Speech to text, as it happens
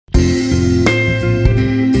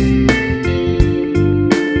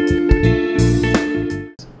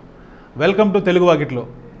Welcome to Telugu వాకిట్లో.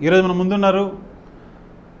 ఈరోజు మన ముందున్నారు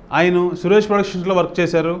ఆయన సురేష్ ప్రొడక్షన్స్లో వర్క్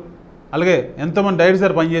చేశారు, అలాగే ఎంతోమంది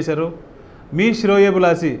డైరెక్టర్స్ పనిచేశారు. మీ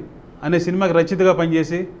శ్రేయోభిలాషి అనే సినిమాకి రచయితగా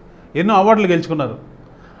పనిచేసి ఎన్నో అవార్డులు గెలుచుకున్నారు.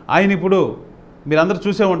 ఆయన ఇప్పుడు మీరందరూ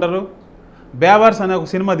చూసే ఉంటారు, బేవార్స్ అనే ఒక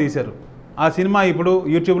సినిమా తీశారు. ఆ సినిమా ఇప్పుడు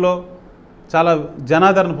యూట్యూబ్లో చాలా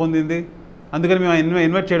జనాదరణ పొందింది. అందుకని మేము ఆయన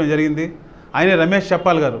ఇన్వైట్ చేయడం జరిగింది. ఆయనే రమేష్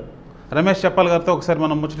చెప్పాల్ గారు. రమేష్ చెప్పాల్ గారితో ఒకసారి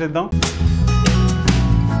మనం ముచ్చటిద్దాం.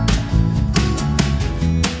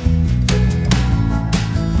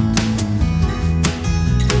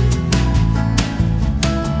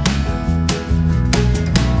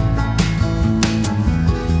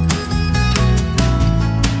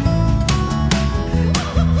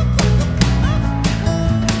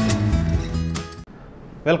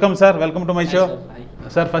 Welcome sir, welcome to my show.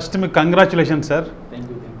 Sir first మీకు కంగ్రాచులేషన్స్ సార్.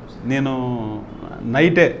 నేను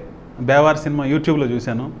నైటే బేవార్ సినిమా యూట్యూబ్లో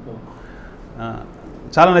చూశాను,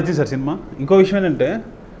 చాలా నచ్చింది సార్ సినిమా. ఇంకో విషయం ఏంటంటే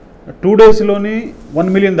 2 డేస్లోని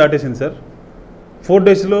 1 మిలియన్ దాటేసింది సార్, 4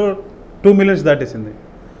 డేస్లో 2 మిలియన్స్ దాటేసింది.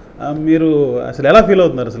 మీరు అసలు ఎలా ఫీల్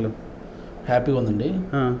అవుతున్నారు? అసలు హ్యాపీగా ఉందండి.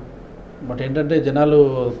 బట్ ఏంటంటే జనాలు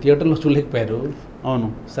థియేటర్లో చూడలేకపోయారు. అవును,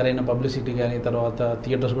 సరైన పబ్లిసిటీ కానీ తర్వాత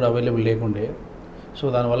థియేటర్స్ కూడా అవైలబుల్ లేకుండే. సో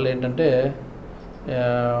దానివల్ల ఏంటంటే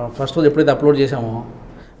ఫస్ట్ రోజు ఎప్పుడైతే అప్లోడ్ చేసామో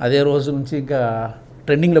అదే రోజు నుంచి ఇంకా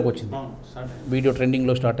ట్రెండింగ్లోకి వచ్చింది. వీడియో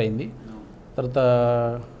ట్రెండింగ్లో స్టార్ట్ అయింది. తర్వాత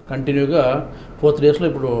కంటిన్యూగా 4 డేస్లో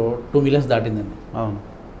ఇప్పుడు 2 మిలియన్స్ దాటిందండి. అవును,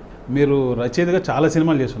 మీరు రచయితగా చాలా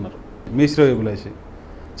సినిమాలు చేస్తున్నారు. మీ శ్రేయోభిలాషి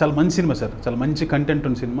చాలా మంచి సినిమా సార్, చాలా మంచి కంటెంట్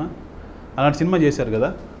ఉన్న సినిమా. అలాంటి సినిమా చేశారు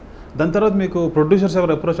కదా, దాని తర్వాత మీకు ప్రొడ్యూసర్స్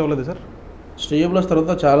ఎవరు అప్రోచ్ అవ్వలేదు సార్? శ్రేయోభిలాషి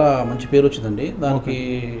తర్వాత చాలా మంచి పేరు వచ్చిందండి. దానికి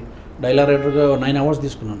డైలాగ్ రైటర్గా 9 అవార్డ్స్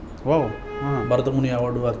తీసుకున్నాను. వావ్, భరతముని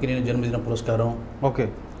అవార్డు, అక్కినేని జన్మదిన పురస్కారం, ఓకే,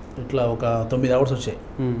 ఇట్లా ఒక 9 అవార్డ్స్ వచ్చాయి.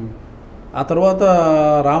 ఆ తర్వాత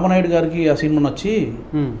రామనాయుడు గారికి ఆ సినిమా నచ్చి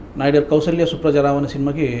నాయుడు గారు కౌసల్య సుప్రజారామ్ అనే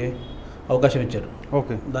సినిమాకి అవకాశం ఇచ్చారు.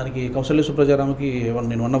 ఓకే, దానికి కౌసల్య సుప్రజారామ్కి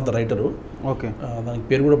నేను one of the writer. Okay, దానికి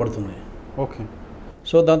పేరు కూడా పడుతుంది. ఓకే.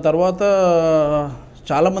 సో దాని తర్వాత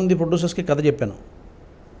చాలామంది ప్రొడ్యూసర్స్కి కథ చెప్పాను,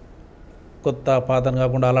 కొత్త పాతను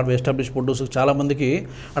కాకుండా అలాంటి ఎస్టాబ్లిష్ ప్రొడ్యూసర్స్ చాలామందికి.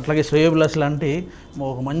 అట్లాగే శ్రేయోభిలాషి లాంటి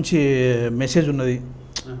ఒక మంచి మెసేజ్ ఉన్నది,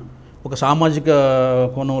 ఒక సామాజిక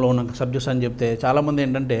కోణంలో ఉన్న సబ్జెక్ట్స్ అని చెప్తే చాలామంది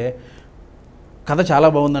ఏంటంటే కథ చాలా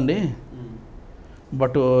బాగుందండి,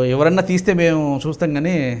 బట్ ఎవరన్నా తీస్తే మేము చూస్తాం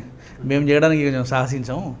కానీ మేము చేయడానికి కొంచెం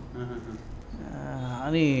సాహసించాం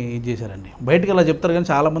అని ఇది చేశారండి. బయటకు అలా చెప్తారు కానీ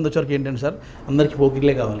చాలామంది వచ్చేవరకు ఏంటంటే సార్ అందరికీ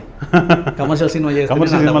పోకిర్లే కావాలి, కమర్షియల్ సినిమా చేస్తే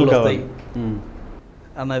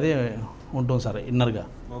అన్నది ఉంటుంది సార్ ఇన్నర్గా.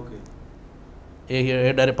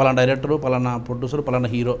 పలానా డైరెక్టరు, పలానా ప్రొడ్యూసర్, పలానా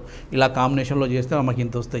హీరో ఇలా కాంబినేషన్లో చేస్తే మాకు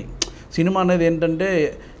ఇంత వస్తాయి. సినిమా అనేది ఏంటంటే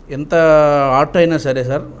ఎంత ఆర్ట్ అయినా సరే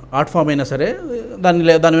సార్, ఆర్ట్ ఫామ్ అయినా సరే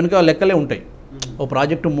దాని వెనుక లెక్కలే ఉంటాయి. ఓ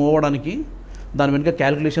ప్రాజెక్టు మూవ్ అవ్వడానికి దాని వెనుక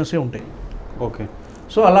క్యాలిక్యులేషన్సే ఉంటాయి. ఓకే.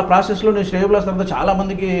 సో అలా ప్రాసెస్లో నేను శ్రేయోభిలాషి తర్వాత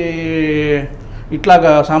చాలామందికి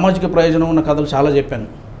ఇట్లాగా సామాజిక ప్రయోజనం ఉన్న కథలు చాలా చెప్పాను.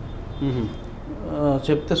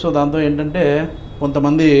 చెప్తే సో దాంతో ఏంటంటే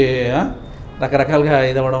కొంతమంది రకరకాలుగా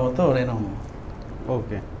ఇదవ్వడంతో నేను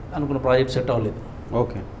ఓకే అనుకున్న ప్రాజెక్ట్ సెట్ అవ్వలేదు.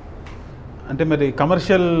 ఓకే, అంటే మరి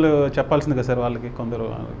కమర్షియల్ చెప్పాల్సింది కదా సార్ వాళ్ళకి కొందరు.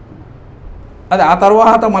 అదే ఆ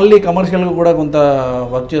తర్వాత మళ్ళీ కమర్షియల్గా కూడా కొంత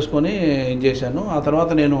వర్క్ చేసుకొని ఇది చేశాను. ఆ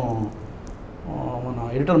తర్వాత నేను మన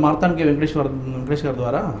ఎడిటర్ మార్తానికి వెంకటేష్ గారి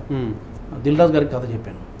ద్వారా దిల్రాజ్ గారికి కథ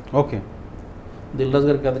చెప్పాను. ఓకే, దిల్రాజ్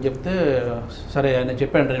గారికి కథ చెప్తే సరే ఆయన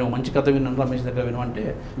చెప్పాను, నేను మంచి కథ విన్నాను రమేష్ దగ్గర వినమంటే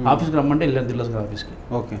ఆఫీస్కి రమ్మంటే వెళ్ళాను దిల్రాజ్ గారి ఆఫీస్కి.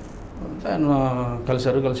 ఓకే, ఆయన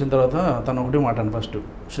కలిశారు. కలిసిన తర్వాత తను ఒకటే మాట్లాడు, ఫస్ట్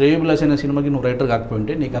శ్రేయోభిలాషి అనే సినిమాకి నువ్వు రైటర్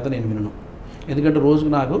కాకపోయింటే నీ కథ నేను వినను, ఎందుకంటే రోజుకు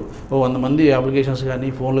నాకు 100 మంది అప్లికేషన్స్ కానీ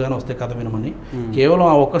ఫోన్లు కానీ వస్తే కథ వినమని, కేవలం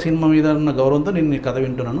ఆ ఒక్క సినిమా మీద ఉన్న గౌరవంతో నేను నీ కథ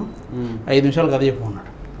వింటున్నాను, 5 నిమిషాలు కథ చెప్పు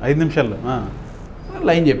అన్నాడు. 5 నిమిషాలు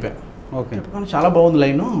లైన్ చెప్పా. ఓకే, కానీ చాలా బాగుంది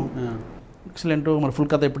లైను, ఎక్సలెంట్, మరి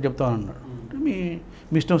ఫుల్ కథ ఎప్పుడు చెప్తాను అన్నాడు.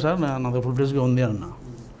 మీ ఇష్టం సార్, నాది ఫుల్ ఫ్రెష్గా ఉంది అన్నా.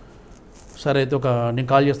 సరే అయితే నేను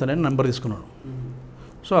కాల్ చేస్తానని నెంబర్ తీసుకున్నాడు.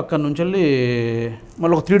 సో అక్కడి నుంచి వెళ్ళి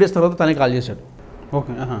మళ్ళీ ఒక 3 డేస్ తర్వాత తనే కాల్ చేశాడు.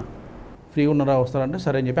 ఓకే, ఫ్రీగా ఉన్నారా వస్తారంటే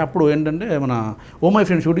సరే అని చెప్పి, అప్పుడు ఏంటంటే మన ఓ మై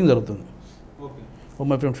ఫ్రెండ్ షూటింగ్ జరుగుతుంది. ఓ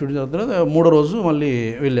మై ఫ్రెండ్ షూటింగ్ జరుగుతుంది. 3వ రోజు మళ్ళీ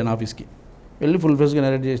వెళ్ళాను ఆఫీస్కి. వెళ్ళి ఫుల్ ఫ్రెష్గా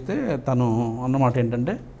నరేట్ చేస్తే తను అన్నమాట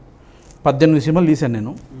ఏంటంటే 18 సినిమాలు తీశాను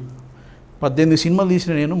నేను. 18 సినిమాలు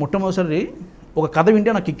తీసిన నేను మొట్టమొదటిసారి ఒక కథ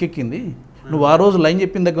వింటే నాకు కిక్కెక్కింది. నువ్వు ఆ రోజు లైన్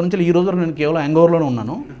చెప్పిన దగ్గర నుంచి ఈ రోజు వరకు నేను కేవలం హ్యాంగ్ ఓవర్లోనే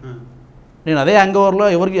ఉన్నాను. నేను అదే హ్యాంగ్ ఓవర్లో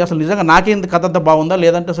ఎవరికి అసలు నిజంగా నాకే ఇంత కథ అంతా బాగుందా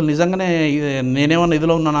లేదంటే అసలు నిజంగానే నేనేమన్నా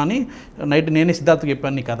ఇదిలో ఉన్నానా అని నైట్ నేనే సిద్ధార్థకి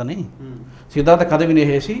చెప్పాను నీ కథని. సిద్ధార్థ కథ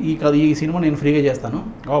వినేసి ఈ సినిమా నేను ఫ్రీగా చేస్తాను,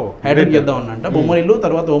 హ్యాట్రిక్ చేద్దామన్నంట. బొమ్మరిల్లు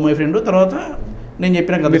తర్వాత ఓ మై ఫ్రెండ్ తర్వాత నేను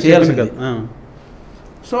చెప్పిన కథ చేయాల్సింది.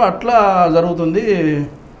 సో అట్లా జరుగుతుంది.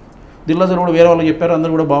 దిల్రాజు గారు కూడా వేరే వాళ్ళు చెప్పారు,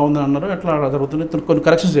 అందరూ కూడా బాగుందని అన్నారు. ఎట్లా జరుగుతుంది, కొన్ని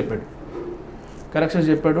కరెక్షన్స్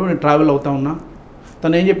చెప్పాడు. నేను ట్రావెల్ అవుతా ఉన్నా.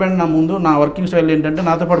 తను ఏం చెప్పాడు, నా ముందు నా వర్కింగ్ స్టైల్ ఏంటంటే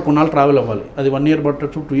నాతో పాటు కొన్నాళ్ళు ట్రావెల్ అవ్వాలి. అది 1 year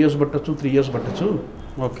పట్టచ్చు, 2 years పట్టచ్చు, 3 years పట్టచ్చు.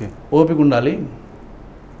 ఓకే, ఓపిక ఉండాలి.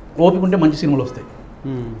 ఓపిక ఉంటే మంచి సినిమాలు వస్తాయి.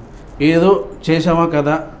 ఏదో చేసామా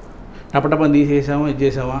కదా, టపటపని తీసేసామా, ఇది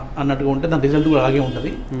చేసామా అన్నట్టుగా ఉంటే దాని రిజల్ట్ కూడా అలాగే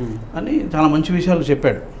ఉంటుంది అని చాలా మంచి విషయాలు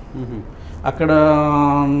చెప్పాడు. అక్కడ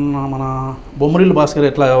మన బొమ్మరిల్లు భాస్కర్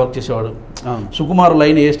ఎట్లా వర్క్ చేసేవాడు, సుకుమార్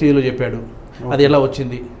లైన్ ఏ స్టేజ్లో చెప్పాడు, అది ఎలా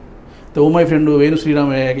వచ్చింది, oh my friend Venu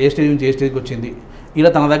Sriram A stage నుంచి ఏ స్టేజ్కి వచ్చింది, ఇలా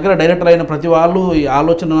తన దగ్గర డైరెక్టర్ అయిన ప్రతి వాళ్ళు ఈ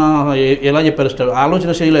ఆలోచన ఎలా చెప్పారు,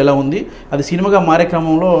 ఆలోచన శైలిలో ఎలా ఉంది, అది సినిమాగా మారే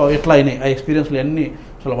క్రమంలో ఎట్లా అయినాయి, ఆ ఎక్స్పీరియన్స్లు అన్నీ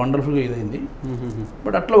చాలా వండర్ఫుల్గా ఇదైంది.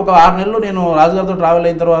 బట్ అట్లా ఒక 6 నెలలు నేను రాజుగారితో ట్రావెల్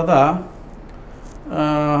అయిన తర్వాత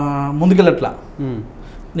ముందుకెళ్ళట్లా.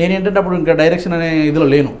 నేనేంటంటే అప్పుడు ఇంకా డైరెక్షన్ అనే ఇదిలో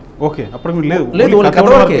లేను. ఓకే, అప్పుడు మీరు లేదు, ఓన్లీ కథ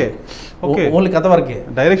వరకే. ఓన్లీ కథ వరకే,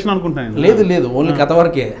 డైరెక్షన్ అనుకుంటాను. లేదు ఓన్లీ కథ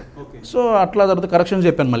వరకే. సో అట్లా తర్వాత కరెక్షన్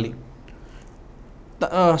చెప్పాను. మళ్ళీ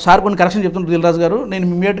సార్ కొన్ని కరెక్షన్ చెప్తున్నారు దిల్రాజు గారు. నేను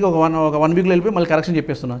ఇమ్మీడియట్గా ఒక 1 weekలో వెళ్ళిపోయి మళ్ళీ కరెక్షన్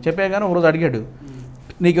చెప్పాగానే ఒకరోజు అడిగాడు,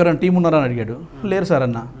 నీకు ఎవరైనా టీం ఉన్నారా అని అడిగాడు. లేరు సార్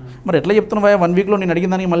అన్న. మరి ఎట్లా చెప్తున్నావా 1 weekలో నేను అడిగిన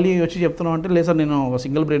దానికి మళ్ళీ వచ్చి చెప్తున్నావు అంటే, లేదు సార్ నేను ఒక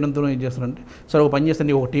సింగిల్ బ్రెయిన్తో ఇది చేస్తానంటే, సార్ ఒక పని చేస్తాను,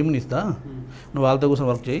 నీకు ఒక టీంని ఇస్తా, నువ్వు వాళ్ళతో కోసం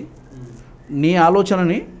వర్క్ చేయి, నీ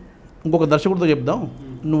ఆలోచనని ఇంకొక దర్శకుడితో చెప్దాం,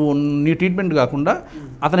 నువ్వు నీ ట్రీట్మెంట్ కాకుండా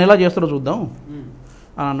అతను ఎలా చేస్తాడో చూద్దాం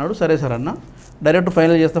అని అన్నాడు. సరే సార్ అన్న, డైరెక్ట్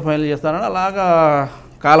ఫైనల్ చేస్తానని అలాగా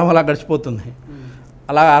కాలం అలా గడిచిపోతుంది.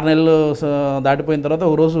 అలా 6 నెలలు దాటిపోయిన తర్వాత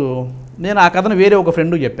ఒకరోజు నేను ఆ కథను వేరే ఒక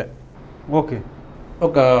ఫ్రెండ్కి చెప్పాను. ఓకే,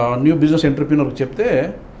 ఒక న్యూ బిజినెస్ ఎంటర్‌ప్రెన్యూర్కి చెప్తే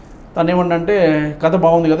తను ఏమంటే, కథ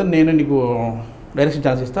బాగుంది కదా, నేను నీకు డైరెక్షన్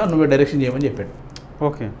ఛాన్స్ ఇస్తా, నువ్వే డైరెక్షన్ చేయమని చెప్పాడు.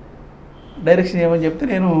 ఓకే, డైరెక్షన్ చేయమని చెప్తే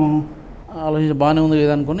నేను ఆలోచించి బాగానే ఉంది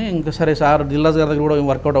కదా అనుకుని, ఇంకా సరే సార్ దిల్రాజు గారి దగ్గర కూడా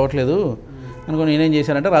వర్కౌట్ అవ్వట్లేదు అనుకుని నేనేం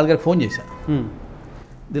చేశానంటే రాజుగారికి ఫోన్ చేశాను.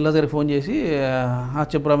 దిల్రాజు గారికి ఫోన్ చేసి,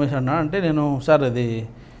 చెప్పు రమేష్ అన్న అంటే, నేను సార్ అది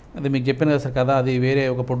మీకు చెప్పాను కదా సార్ కదా, అది వేరే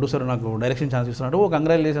ఒక ప్రొడ్యూసర్ నాకు డైరెక్షన్ ఛాన్స్ ఇస్తున్నాడు, ఓ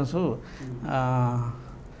కంగ్రాచులేషన్స్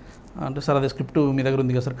అంటే, సార్ అదే స్క్రిప్ట్ మీ దగ్గర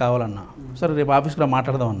ఉంది కదా సార్ కావాలన్నా. సరే రేపు ఆఫీస్లో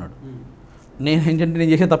మాట్లాడదాం అన్నాడు. నేను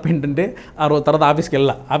చేసే తప్పు ఏంటంటే ఆ రోజు తర్వాత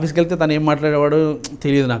ఆఫీస్కి వెళ్తే తను ఏం మాట్లాడేవాడు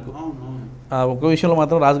తెలియదు నాకు. ఒక విషయంలో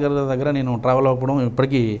మాత్రం రాజుగారి దగ్గర నేను ట్రావెల్ అవ్వడం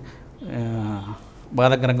ఇప్పటికీ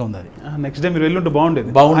బాధాకరంగా ఉంది. అది నెక్స్ట్ డే మీరు వెళ్ళుంటే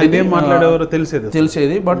బాగుండేది, ఏం మాట్లాడేవారో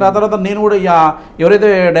తెలిసేది. బట్ ఆ తర్వాత నేను కూడా ఎవరైతే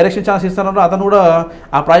డైరెక్షన్ ఛాన్స్ ఇస్తానో అతను కూడా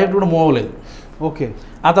ఆ ప్రాజెక్ట్ కూడా మూవ్ అవ్వలేదు. ఓకే,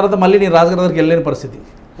 ఆ తర్వాత మళ్ళీ నేను రాజుగారి దగ్గరికి వెళ్ళలేని పరిస్థితి.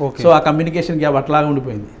 సో ఆ కమ్యూనికేషన్ గ్యాప్ అట్లాగా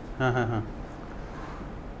ఉండిపోయింది.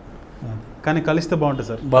 కానీ కలిస్తే బాగుంటుంది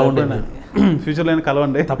సార్, బాగుంటుంది. ఫ్యూచర్లో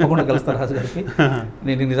కలవండి, తప్పకుండా కలుస్తాను రాజుగారికి.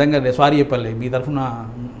 నేను నిజంగా సారీ చెప్పాలి, మీ తరఫున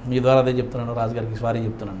మీ ద్వారా అదే చెప్తున్నాను, రాజుగారికి సారీ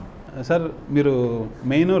చెప్తున్నాను. సార్ మీరు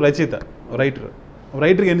మెయిన్ రచయిత,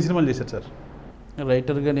 రైటర్గా ఎన్ని సినిమాలు చేశారు సార్?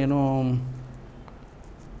 రైటర్గా నేను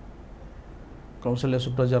కౌశల్య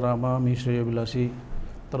సుప్రజారామ, మీ శ్రేయోభిలాషి,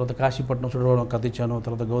 తర్వాత కాశీపట్నం చూడడం కథ ఇచ్చాను,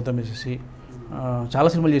 తర్వాత గౌతమ్ ఎస్ఎస్సి, చాలా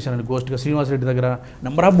సినిమాలు చేశానండి. గోస్ట్గా శ్రీనివాసరెడ్డి దగ్గర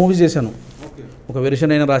నెంబర్ ఆఫ్ మూవీస్ చేశాను. ఒక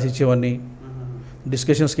వెర్షన్ అయినా రాసి ఇచ్చేవాడిని,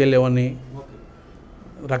 డిస్కషన్స్కి వెళ్ళేవాడిని,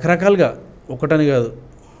 రకరకాలుగా ఒకటని కాదు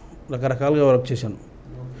రకరకాలుగా వర్క్ చేశాను.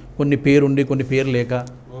 కొన్ని పేరుండి కొన్ని పేరు లేక.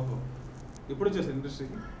 ఇప్పుడు వచ్చేసారు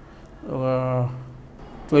ఇండస్ట్రీకి?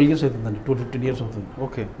 12 years అవుతుందండి, 15 years అవుతుంది.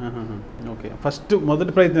 ఓకే, ఫస్ట్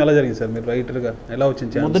మొదటి ప్రయత్నం ఎలా జరిగింది సార్ మీరు రైటర్గా, ఎలా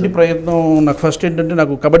వచ్చింది మొదటి ప్రయత్నం? నాకు ఫస్ట్ ఏంటంటే,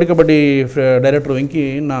 నాకు కబడ్డీ డైరెక్టర్ వెంకీ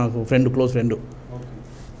నాకు క్లోజ్ ఫ్రెండ్.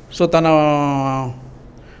 సో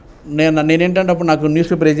నేనేంటంటే అప్పుడు నాకు న్యూస్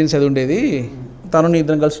పేపర్ ఏజెన్సీ అది ఉండేది, తను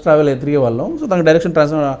ఇద్దరం కలిసి ట్రావెల్ తిరిగే వాళ్ళం. సో తనకు డైరెక్షన్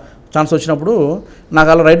ఛాన్స్ వచ్చినప్పుడు నాకు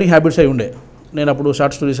అలా రైటింగ్ హ్యాబిట్స్ అయి ఉండే, నేను అప్పుడు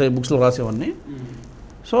షార్ట్ స్టోరీస్ అవి బుక్స్లో రాసేవాడిని.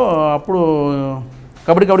 సో అప్పుడు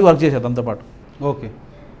కబడ్డీ వర్క్ చేశాను తనతో పాటు. ఓకే,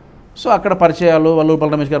 సో అక్కడ పరిచయాలు,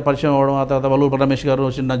 వల్లూరుపల్లి రమేష్ గారు పరిచయం అవ్వడం, ఆ తర్వాత వల్లూరుపల్లి రమేష్ గారు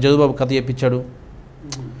చిన్న జదుబాబు కథ చెప్పించాడు.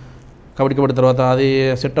 కబడ్డీ తర్వాత అది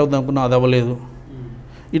సెట్ అవుతుంది అనుకున్నా, అది అవ్వలేదు.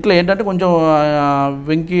 ఇట్లా ఏంటంటే కొంచెం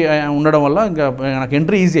వెంకీ ఉండడం వల్ల ఇంకా నాకు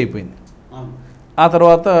ఎంట్రీ ఈజీ అయిపోయింది. ఆ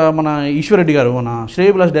తర్వాత మన ఈశ్వరెడ్డి గారు, మన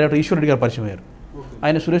శ్రేయోభిలాష్ డైరెక్టర్ ఈశ్వరెడ్డి గారు పరిచయం అయ్యారు.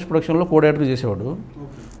 ఆయన సురేష్ ప్రొడక్షన్లో కో-డైరెక్టర్ చేసేవాడు.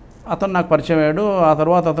 అతను నాకు పరిచయం అయ్యాడు. ఆ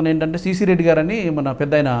తర్వాత అతను ఏంటంటే సిసి రెడ్డి గారు అని మన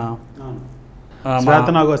పెద్ద ఆయన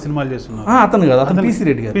సినిమాలు చేస్తున్నారు. అతను కాదు, అతను పిసి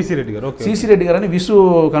రెడ్డి గారు. సిసి రెడ్డి గారు అని విసు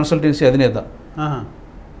కన్సల్టెన్సీ అధినేత.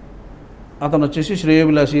 అతను వచ్చేసి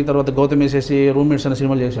శ్రేయోభిలాషి, తర్వాత గౌతమ్ వేసేసి రూమ్మేట్స్ అనే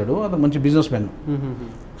సినిమాలు చేశాడు. అతను మంచి బిజినెస్ మ్యాన్.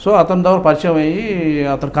 సో అతని దగ్గర పరిచయం అయ్యి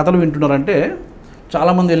అతను కథలు వింటున్నారంటే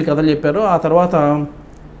చాలామంది వెళ్ళి కథలు చెప్పారు. ఆ తర్వాత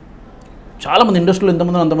చాలామంది ఇండస్ట్రీలో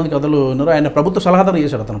ఎంతమంది అంతమంది కథలు ఉన్నారు. ఆయన ప్రభుత్వ సలహాదారు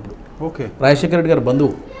చేశాడు అతను. అప్పుడు ఓకే, రాజశేఖర రెడ్డి గారు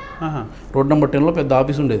బంధువు. రోడ్ నెంబర్ 10లో పెద్ద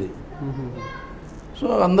ఆఫీస్ ఉండేది. సో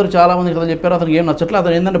అందరూ చాలామంది కథలు చెప్పారు. అతనికి ఏం నచ్చట్లేదు.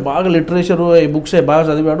 అతను ఏంటంటే బాగా లిటరేచర్, ఈ బుక్స్ బాగా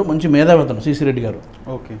చదివాడు, మంచి మేధావి అతను సిసి రెడ్డి గారు.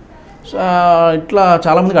 ఓకే, సో ఇట్లా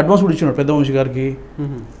చాలామందికి అడ్వాన్స్ కూడా ఇచ్చినాడు. పెద్ద వంశీ గారికి,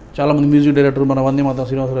 చాలామంది మ్యూజిక్ డైరెక్టర్ మన వందే మాత్రం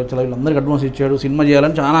శ్రీనివాసరావు చాలా వీళ్ళందరికీ అడ్వాన్స్ ఇచ్చాడు. సినిమా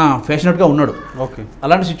చేయాలని చాలా ఫ్యాషనెట్గా ఉన్నాడు. ఓకే.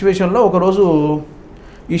 అలాంటి సిచ్యువేషన్లో ఒకరోజు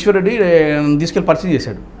ఈశ్వర్ రెడ్డి తీసుకెళ్ళి పరిచయం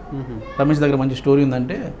చేశాడు. రమేష్ దగ్గర మంచి స్టోరీ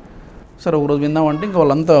ఉందంటే సరే ఒకరోజు విందామంటే ఇంకా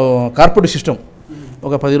వాళ్ళంతా కార్పొరేట్ సిస్టమ్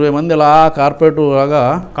ఒక 10-20 మంది అలా కార్పొరేట్ లాగా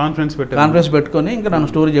కాన్ఫరెన్స్ పెట్టుకొని ఇంకా నన్ను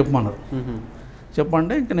స్టోరీ చెప్పమన్నారు.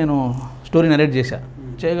 చెప్పంటే ఇంకా నేను స్టోరీ నరేట్ చేశా.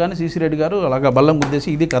 చేయగానే సిసి రెడ్డి గారు అలాగా బల్లం గుద్దేసి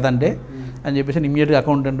ఇది కథ అంటే అని చెప్పేసి ఇమీడియట్గా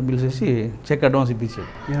అకౌంటెంట్ పిలిచేసి చెక్ అడ్వాన్స్ ఇప్పించాడు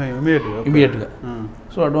ఇమీడియట్గా.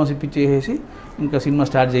 సో అడ్వాన్స్ ఇప్పించేసి ఇంకా సినిమా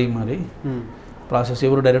స్టార్ట్ చేయి మరి ప్రాసెస్.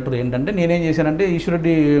 ఎవరు డైరెక్టర్ ఏంటంటే నేనేం చేశానంటే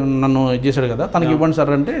ఈశ్వరెడ్డి నన్ను ఇది చేశాడు కదా, తనకి ఇవ్వండి సార్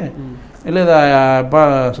అంటే లేదా అబ్బా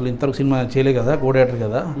అసలు ఇంతవరకు సినిమా చేయలేదు కదా, కో డైరెక్టర్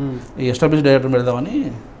కదా, ఈ ఎస్టాబ్లిష్ డైరెక్టర్ పెడదామని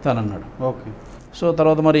తను అన్నాడు. ఓకే. సో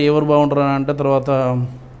తర్వాత మరి ఎవరు బాగుంటారు అంటే తర్వాత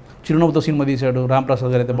చిరునవ్వుతో సినిమా తీశాడు,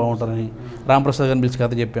 రాంప్రసాద్ గారు అయితే బాగుంటారని రాంప్రసాద్ గారిని పిలిచి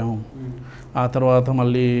కథ చెప్పాము. ఆ తర్వాత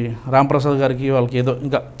మళ్ళీ రాంప్రసాద్ గారికి వాళ్ళకి ఏదో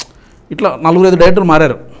ఇంకా ఇట్లా 4-5 డైరెక్టర్లు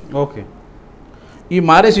మారారు. ఓకే. ఈ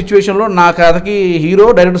మారే సిచ్యువేషన్లో నా కథకి హీరో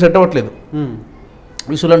డైరెక్టర్ సెట్ అవ్వట్లేదు.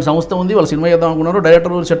 విసులాంటి సంస్థ ఉంది, వాళ్ళు సినిమా చేద్దాం అనుకున్నారు,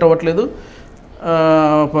 డైరెక్టర్ సెట్ అవ్వట్లేదు,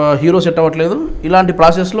 హీరో సెట్ అవ్వట్లేదు. ఇలాంటి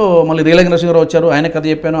ప్రాసెస్లో మళ్ళీ రీలంగ నరసింహారావు వచ్చారు, ఆయన కథ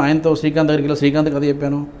చెప్పాను. ఆయనతో శ్రీకాంత్ దగ్గరికి వెళ్ళి శ్రీకాంత్ కథ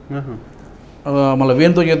చెప్పాను. మళ్ళీ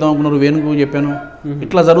వేణుతో చేద్దాం అనుకున్నారు, వేణుకు చెప్పాను.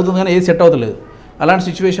 ఇట్లా జరుగుతుంది కానీ ఏది సెట్ అవ్వట్లేదు. అలాంటి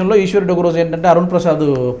సిచ్యువేషన్లో ఈశ్వరుడు ఒకరోజు ఏంటంటే అరుణ్ ప్రసాద్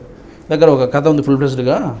దగ్గర ఒక కథ ఉంది ఫుల్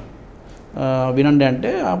ఫ్లెజ్డ్గా వినండి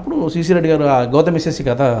అంటే అప్పుడు సిసి రెడ్డి గారు గౌతమ్ ఎస్ఎస్సి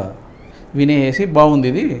కథ వినేసి బాగుంది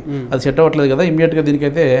ఇది, అది సెట్ అవ్వట్లేదు కదా, ఇమ్మీడియట్గా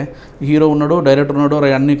దీనికైతే హీరో ఉన్నాడు, డైరెక్టర్ ఉన్నాడు,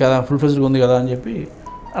 అన్నీ కదా ఫుల్ ఫ్లెజ్డ్గా ఉంది కదా అని చెప్పి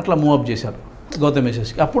అట్లా మూవ్ అప్ చేశారు గౌతమ్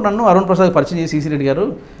ఎస్ఎస్కి. అప్పుడు నన్ను అరుణ్ ప్రసాద్ పరిచయం చేసి సిసి రెడ్డి గారు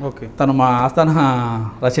తను మా ఆస్థాన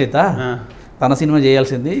రచయిత, తన సినిమా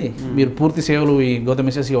చేయాల్సింది, మీరు పూర్తి సేవలు ఈ గౌతమ్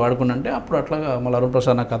ఎస్ఎస్కి వాడుకుని అంటే అప్పుడు అట్లాగా మళ్ళీ అరుణ్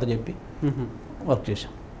ప్రసాద్ నాకు కథ చెప్పి వర్క్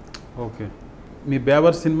చేశాం. ఓకే. మీ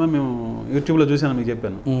బేవర్స్ సినిమా మేము యూట్యూబ్లో చూసాను, మీకు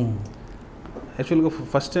చెప్పాను. యాక్చువల్గా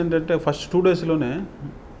ఫస్ట్ ఏంటంటే ఫస్ట్ 2 డేస్లోనే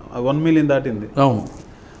 1 మిలియన్ దాటింది. అవును.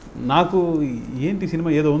 నాకు ఏంటి సినిమా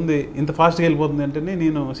ఏదో ఉంది ఇంత ఫాస్ట్గా వెళ్ళిపోతుంది అంటే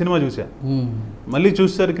నేను సినిమా చూసాను. మళ్ళీ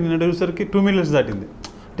చూసేసరికి నేను చూసేసరికి 2 మిలియన్స్ దాటింది.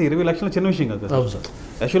 అంటే 20 లక్షల చిన్న విషయం కదా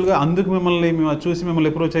యాక్చువల్గా. అందుకు మేము అది చూసి మిమ్మల్ని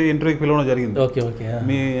అప్రోచ్ అయ్యి ఇంటర్వ్యూకి పిలవడం జరిగింది.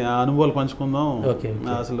 మీ అనుభవాలు పంచుకుందాం,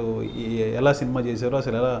 అసలు ఎలా సినిమా చేశారో,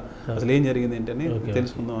 అసలు ఏం జరిగింది ఏంటని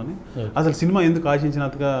తెలుసుకుందాం అని. అసలు సినిమా ఎందుకు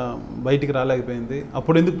ఆశించినంతగా బయటికి రాలేకపోయింది,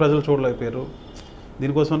 అప్పుడు ఎందుకు ప్రజలు చూడలేకపోయారు,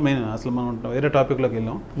 దీనికోసం మేము అసలు మనం వేరే టాపిక్లోకి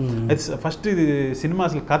వెళ్ళాం. అయితే ఫస్ట్ ఇది సినిమా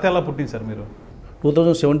అసలు కథ ఎలా పుట్టింది సార్ మీరు?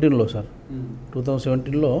 2017లో సార్,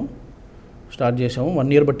 2017లో స్టార్ట్ చేసాము.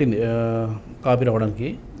 1 ఇయర్ పట్టింది కాపీ రావడానికి.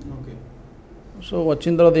 సో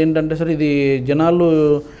వచ్చిన తర్వాత ఏంటంటే సార్ ఇది జనాలు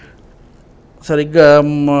సరిగ్గా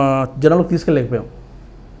జనాలకు తీసుకెళ్ళలేకపోయాం.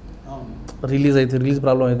 రిలీజ్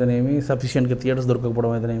ప్రాబ్లం అయితేనేమి, సఫిషియెంట్గా థియేటర్స్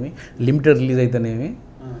దొరకకపోవడం అయితేనేమి, లిమిటెడ్ రిలీజ్ అయితేనేమి,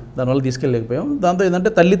 దానివల్ల తీసుకెళ్ళలేకపోయాం. దాంతో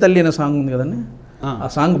ఏంటంటే తల్లి తల్లి అనే సాంగ్ ఉంది కదండి, ఆ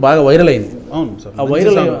సాంగ్ బాగా వైరల్ అయింది. ఆ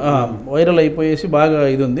వైరల్ అయిపోయేసి బాగా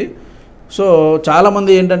ఇది ఉంది. సో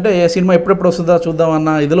చాలామంది ఏంటంటే ఏ సినిమా ఎప్పుడెప్పుడు వస్తుందా చూద్దామన్న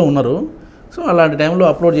ఇదిలో ఉన్నారు. సో అలాంటి టైంలో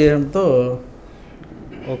అప్లోడ్ చేయడంతో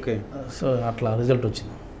ఓకే. సో అట్లా రిజల్ట్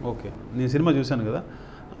వచ్చింది. ఓకే. నేను సినిమా చూశాను కదా,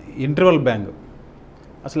 ఇంటర్వల్ బ్యాంగ్.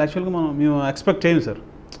 అసలు యాక్చువల్గా మేము ఎక్స్పెక్ట్ చేయం సార్.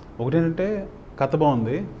 ఒకటేంటంటే కథ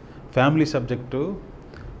బాగుంది, ఫ్యామిలీ సబ్జెక్టు,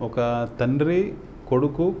 ఒక తండ్రి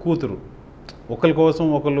కొడుకు కూతురు ఒకరి కోసం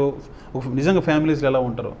ఒకరు నిజంగా ఫ్యామిలీస్లో ఎలా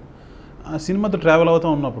ఉంటారో ఆ సినిమాతో ట్రావెల్ అవుతూ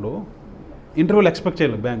ఉన్నప్పుడు ఇంటర్వెల్ ఎక్స్పెక్ట్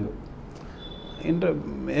చేయలేదు బ్యాంగ్.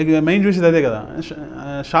 మెయిన్ చూసేది అదే కదా,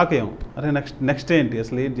 షాక్ అయ్యాం, అరే నెక్స్ట్ ఏంటి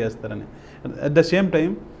అసలు ఏం చేస్తారని. అట్ ద సేమ్ టైం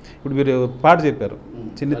ఇప్పుడు మీరు పాట చెప్పారు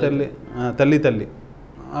చిన్ని తల్లి తల్లి తల్లి,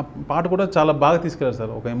 ఆ పాట కూడా చాలా బాగా తీసుకెళ్ళారు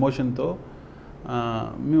సార్ ఒక ఎమోషన్తో.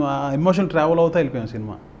 మేము ఆ ఎమోషన్ ట్రావెల్ అవుతా వెళ్ళిపోయాం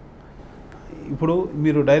సినిమా. ఇప్పుడు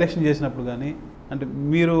మీరు డైరెక్షన్ చేసినప్పుడు కానీ అంటే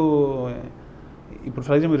మీరు ఇప్పుడు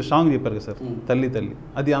ఫర్ ఎగ్జాంపుల్ మీరు సాంగ్ చెప్పారు కదా సార్ తల్లి తల్లి,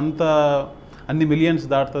 అది అంత అన్ని మిలియన్స్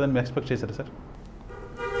దాటుతుందని మీరు ఎక్స్పెక్ట్ చేశారు సార్?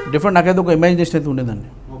 డిఫరెంట్. నాకైతే ఒక ఇమాజినేషన్ అయితే ఉండేదండి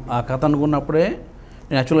ఆ కథ అనుకున్నప్పుడే.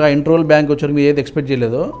 నేను యాక్చువల్గా ఇంటర్వల్ బ్యాంక్ వచ్చారు మీరు ఏది ఎక్స్పెక్ట్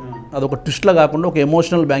చేయలేదో అదొక ట్విస్ట్లా కాకుండా ఒక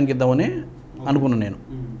ఎమోషనల్ బ్యాంక్ ఇద్దామని అనుకున్నాను నేను.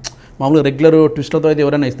 మామూలుగా రెగ్యులర్ ట్విస్ట్లతో అయితే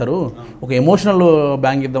ఎవరైనా ఇస్తారు, ఒక ఎమోషనల్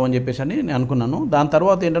బ్యాంక్ ఇద్దామని చెప్పేసి అని నేను అనుకున్నాను. దాని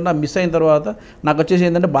తర్వాత ఏంటంటే మిస్ అయిన తర్వాత నాకు వచ్చేసి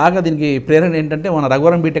ఏంటంటే బాగా దీనికి ప్రేరణ ఏంటంటే మన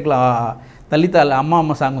రఘువరం బీటెక్లో తల్లి తల్లి అమ్మ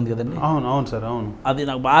అమ్మ సాంగ్ ఉంది కదండి. అవును అవును సార్, అవును. అది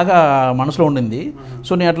నాకు బాగా మనసులో ఉండింది.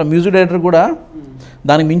 సో నేను అట్లా మ్యూజిక్ డైరెక్టర్ కూడా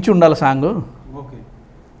దానికి మించి ఉండాలి సాంగ్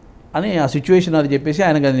అని ఆ సిచ్యువేషన్ అది చెప్పేసి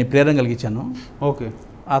ఆయనకు అది ప్రేరణ కలిగించాను. ఓకే.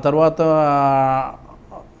 ఆ తర్వాత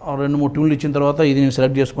 2-3 ట్యూన్లు ఇచ్చిన తర్వాత ఇది నేను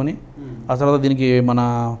సెలెక్ట్ చేసుకొని ఆ తర్వాత దీనికి మన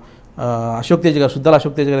అశోక్ తేజ్ గారు సుద్దాల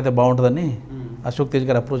అశోక్ తేజ్ గారు అయితే బాగుంటుందని అశోక్ తేజ్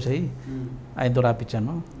గారు అప్రోచ్ అయ్యి ఆయనతో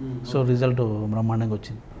రాపించాను. సో రిజల్ట్ బ్రహ్మాండంగా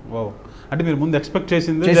వచ్చింది. అంటే మీరు ముందు ఎక్స్పెక్ట్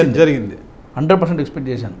చేసింది జరిగింది? 100% ఎక్స్పెక్ట్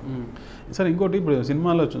చేశాను. సార్ ఇంకోటి ఇప్పుడు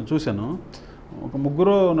సినిమాలో చూశాను, ఒక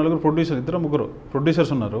నలుగురు ముగ్గురు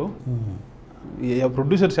ప్రొడ్యూసర్స్ ఉన్నారు.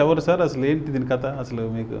 ప్రొడ్యూసర్స్ ఎవరు సార్, అసలు ఏంటి దీని కథ, అసలు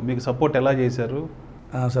మీకు సపోర్ట్ ఎలా చేశారు?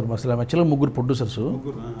 సార్ అసలు యాక్చువల్గా ముగ్గురు ప్రొడ్యూసర్సు.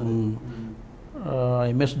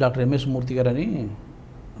 డాక్టర్ ఎంఎస్ మూర్తి గారు అని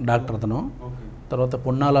డాక్టర్ అతను, తర్వాత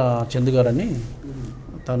పొన్నాల చందు గారు అని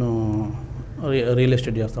తను రియల్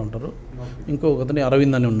ఎస్టేట్ చేస్తూ ఉంటారు, ఇంకొక అతను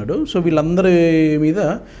అరవింద్ అని ఉన్నాడు. సో వీళ్ళందరి మీద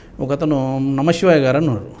ఒక అతను నమశివాయ గారు అని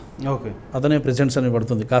ఉన్నారు. అతనే ప్రెసిడెంట్స్ అని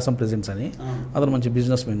పడుతుంది, కాసం ప్రెసిడెంట్స్ అని. అతను మంచి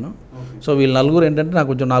బిజినెస్ మెన్. సో వీళ్ళు నలుగురు ఏంటంటే నాకు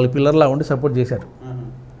కొంచెం 4 పిల్లర్లా ఉండి సపోర్ట్ చేశారు.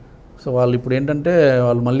 సో వాళ్ళు ఇప్పుడు ఏంటంటే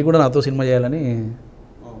వాళ్ళు మళ్ళీ కూడా నాతో సినిమా చేయాలని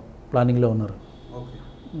ప్లానింగ్లో ఉన్నారు.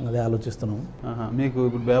 అదే ఆలోచిస్తున్నాం. మీకు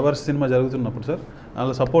ఇప్పుడు బేవర్స్ సినిమా జరుగుతున్నప్పుడు సార్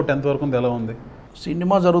వాళ్ళ సపోర్ట్ ఎంతవరకు ఉంది, ఎలా ఉంది?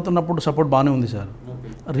 సినిమా జరుగుతున్నప్పుడు సపోర్ట్ బాగానే ఉంది సార్.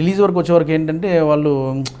 రిలీజ్ వరకు వచ్చేవరకు ఏంటంటే వాళ్ళు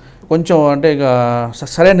కొంచెం అంటే ఇక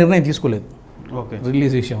సరైన నిర్ణయం తీసుకోలేదు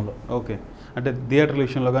రిలీజ్ విషయంలో. అంటే థియేటర్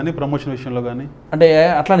విషయంలో కానీ ప్రమోషన్ విషయంలో కానీ అంటే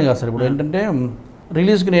అట్లానే కాదు సార్. ఇప్పుడు ఏంటంటే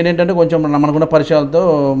రిలీజ్కి నేనేంటంటే కొంచెం మనకున్న పరిచయాలతో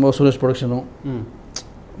సురేష్ ప్రొడక్షను,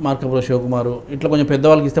 మార్కపురం శివకుమారు ఇట్లా కొంచెం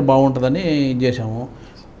పెద్దవాళ్ళకి ఇస్తే బాగుంటుందని చేశాము.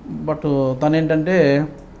 బట్ తను ఏంటంటే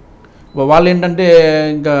వాళ్ళు ఏంటంటే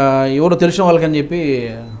ఇంకా ఎవరో తెలిసిన వాళ్ళకని చెప్పి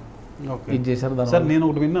ఇది చేశారు. సార్ నేను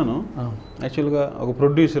ఒకటి విన్నాను, యాక్చువల్గా ఒక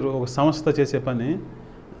ప్రొడ్యూసర్ ఒక సంస్థ చేసే పని,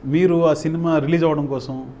 మీరు ఆ సినిమా రిలీజ్ అవ్వడం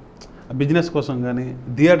కోసం బిజినెస్ కోసం కానీ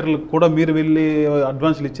థియేటర్లకు కూడా మీరు వెళ్ళి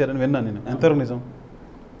అడ్వాన్స్లు ఇచ్చారని విన్నాను నేను. ఎంతవరకు నిజం?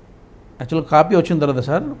 యాక్చువల్గా కాపీ వచ్చిన తర్వాత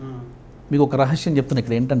సార్ మీకు ఒక రహస్యం చెప్తున్నాను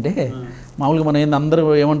ఇక్కడ. ఏంటంటే మామూలుగా మన అందరూ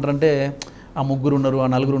ఏమంటారంటే ఆ ముగ్గురు ఉన్నారు, ఆ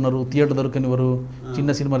నలుగురు ఉన్నారు, థియేటర్ దొరకనివ్వరు,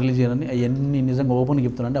 చిన్న సినిమా రిలీజ్ చేయాలని. అవన్నీ నిజంగా ఓపెన్గా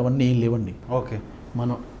చెప్తున్నానంటే అవన్నీ ఏం లేవండి.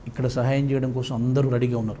 మనం ఇక్కడ సహాయం చేయడం కోసం అందరూ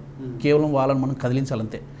రెడీగా ఉన్నారు. కేవలం వాళ్ళని మనం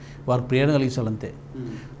కదిలించాలంతే, వారికి ప్రేరణ కలిగించాలంతే.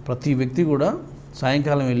 ప్రతి వ్యక్తి కూడా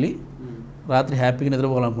సాయంకాలం వెళ్ళి రాత్రి హ్యాపీగా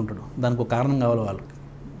నిద్రపోవాలనుకుంటాడు, దానికి ఒక కారణం కావాలి వాళ్ళకి.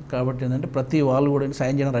 కాబట్టి ఏంటంటే ప్రతి వాళ్ళు కూడా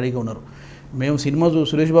సాయం చేయడం రెడీగా ఉన్నారు. మేము సినిమా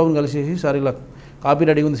సురేష్ బాబుని కలిసేసి సార్ ఇలా కాపీ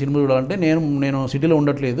రెడీగా ఉంది సినిమా చూడాలంటే నేను సిటీలో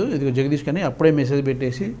ఉండట్లేదు, ఇది జగదీష్ కానీ అప్పుడే మెసేజ్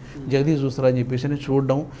పెట్టేసి జగదీష్ చూస్తారని చెప్పేసి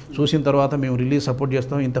చూడడం, చూసిన తర్వాత మేము రిలీజ్ సపోర్ట్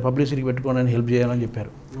చేస్తాం, ఇంత పబ్లిసిటీకి పెట్టుకోవడానికి హెల్ప్ చేయాలని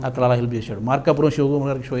చెప్పారు. అక్కడ అలా హెల్ప్ చేశాడు. మార్కాపురం శివకుమార్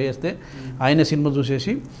గారికి షో చేస్తే ఆయన సినిమా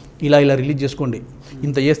చూసేసి ఇలా రిలీజ్ చేసుకోండి,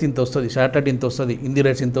 ఇంత చేస్తే ఇంత వస్తుంది, శాటిలైట్ ఇంత వస్తుంది, హిందీ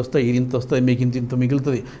రైట్స్ ఇంత వస్తాయి, ఇది ఇంత వస్తుంది, మీకు ఇంత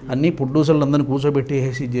మిగులుతుంది అన్నీ ప్రొడ్యూసర్లు అందరినీ కూర్చోబెట్టి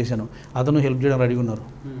వేసి చేశాను. అతను హెల్ప్ చేయడం రెడీగా ఉన్నారు.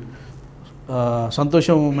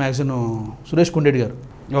 సంతోషం మ్యాగజైన్ సురేష్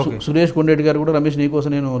కొండేటి గారు కూడా రమేష్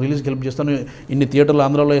నీకోసం నేను రిలీజ్కి హెల్ప్ చేస్తాను, ఇన్ని థియేటర్లు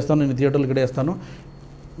ఆంధ్రాలో వేస్తాను, ఇన్ని థియేటర్లు ఇక్కడ వేస్తాను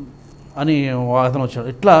అని అతను వచ్చాడు.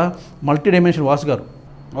 ఇట్లా మల్టీడైమెన్షన్ వాసు గారు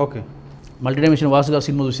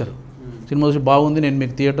సినిమా చూశారు. సినిమా చూసి బాగుంది, నేను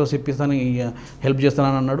మీకు థియేటర్స్ ఇప్పిస్తాను, హెల్ప్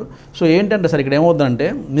చేస్తానని అన్నాడు. సో ఏంటంటే సార్ ఇక్కడ ఏమవుతుందంటే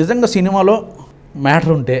నిజంగా సినిమాలో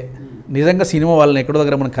మ్యాటర్ ఉంటే, నిజంగా సినిమా వాళ్ళని ఎక్కడో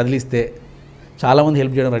దగ్గర మనం కదిలిస్తే చాలామంది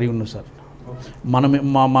హెల్ప్ చేయడం రెడీ ఉన్నారు సార్.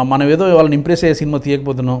 మనం ఏదో వాళ్ళని ఇంప్రెస్ అయ్యే సినిమా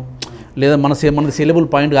తీయకపోతున్నాం, లేదా మనది సెలబుల్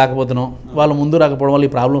పాయింట్ కాకపోతున్నాం, వాళ్ళు ముందు రాకపోవడం వల్ల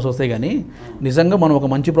ఈ ప్రాబ్లమ్స్ వస్తాయి. కానీ నిజంగా మనం ఒక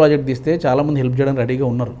మంచి ప్రాజెక్ట్ తీస్తే చాలామంది హెల్ప్ చేయడానికి రెడీగా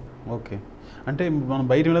ఉన్నారు. అంటే మనం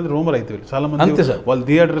బయట వెళ్ళేది రూమర్ అయితే చాలా మంది అంతే సార్, వాళ్ళు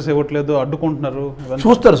థియేటర్స్ ఇవ్వట్లేదు, అడ్డుకుంటున్నారు.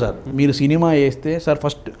 చూస్తారు సార్, మీరు సినిమా వేస్తే సార్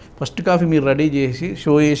ఫస్ట్ కాఫీ మీరు రెడీ చేసి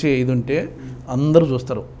షో చేసే ఇది ఉంటే అందరూ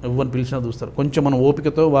చూస్తారు, ఎవరిని పిలిచినా చూస్తారు. కొంచెం మనం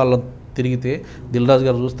ఓపికతో వాళ్ళని తిరిగితే దిల్రాజు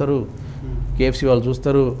గారు చూస్తారు, కేఎఫ్సి వాళ్ళు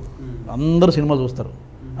చూస్తారు, అందరూ సినిమా చూస్తారు,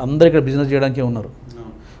 అందరూ ఇక్కడ బిజినెస్ చేయడానికే ఉన్నారు.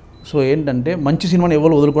 సో ఏంటంటే మంచి సినిమాని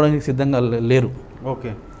ఎవరు వదులుకోవడానికి సిద్ధంగా లేరు.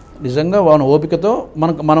 నిజంగా మన ఓపికతో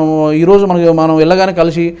మనం ఈరోజు మనం వెళ్ళగానే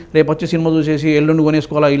కలిసి రేపు వచ్చి సినిమా చూసేసి ఎల్లుండి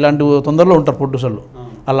కొనేసుకోవాలా ఇలాంటి తొందరలో ఉంటారు ప్రొడ్యూసర్లు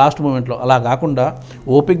ఆ లాస్ట్ మూమెంట్లో. అలా కాకుండా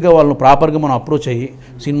ఓపికగా వాళ్ళని ప్రాపర్గా మనం అప్రోచ్ అయ్యి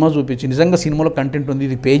సినిమా చూపించి నిజంగా సినిమాలో కంటెంట్ ఉంది,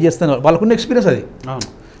 ఇది పే చేస్తాను, వాళ్ళకున్న ఎక్స్పీరియన్స్ అది,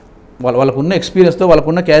 వాళ్ళకున్న ఎక్స్పీరియన్స్తో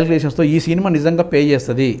వాళ్ళకున్న క్యాలిక్యులేషన్స్తో ఈ సినిమా నిజంగా పే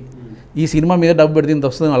చేస్తుంది, ఈ సినిమా మీద డబ్బు పెడితే ఇంత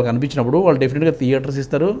వస్తుంది వాళ్ళకి అనిపించినప్పుడు వాళ్ళు డెఫినెట్గా థియేటర్స్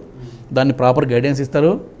ఇస్తారు, దాన్ని ప్రాపర్ గైడెన్స్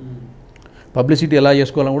ఇస్తారు, పబ్లిసిటీ ఎలా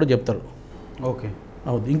చేసుకోవాలని కూడా చెప్తారు.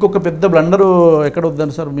 అవును. ఇంకొక పెద్ద బ్లండరు ఎక్కడ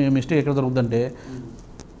వద్దండి సార్, మిస్టేక్ ఎక్కడ జరుగుతుందంటే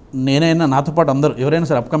నేనైనా నాతో పాటు అందరూ ఎవరైనా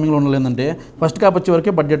సరే అప్కమింగ్లో ఉండలేదంటే ఫస్ట్ కాప్ వచ్చే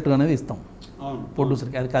వరకే బడ్జెట్ అనేది ఇస్తాం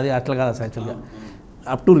ప్రొడ్యూసర్కి. అది అట్లా కాదు సార్, యాక్చువల్గా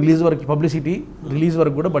అప్ టు రిలీజ్ వరకు పబ్లిసిటీ రిలీజ్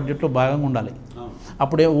వరకు కూడా బడ్జెట్లో భాగంగా ఉండాలి.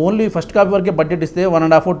 అప్పుడే ఓన్లీ ఫస్ట్ కాపీ వరకే బడ్జెట్ ఇస్తే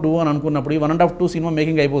 1.5 or 2 అని అనుకున్నప్పుడు ఈ 1.5 2 సినిమా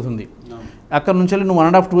మేకింగ్ అయిపోతుంది. అక్కడ నుంచి నువ్వు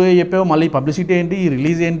 1.5 2 చెప్పావు, మళ్ళీ పబ్లిసిటీ ఏంటి,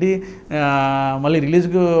 రిలీజ్ ఏంటి, మళ్ళీ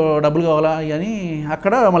రిలీజ్కి డబ్బులు కావాలా అని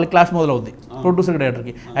అక్కడ మళ్ళీ క్లాస్ మొదలవుద్ది ప్రొడ్యూసర్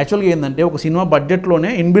డైరెక్టర్కి. యాక్చువల్గా ఏంటంటే ఒక సినిమా బడ్జెట్లోనే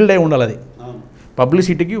ఇన్బిల్డ్ అయి ఉండాలి. అది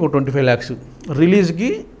పబ్లిసిటీకి ఒక 25 lakhs, రిలీజ్కి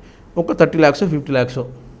ఒక 30 lakhs 50 lakhs,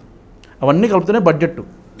 అవన్నీ కలుపుతూనే బడ్జెట్.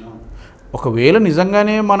 ఒకవేళ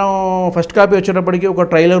నిజంగానే మనం ఫస్ట్ కాపీ వచ్చేటప్పటికి ఒక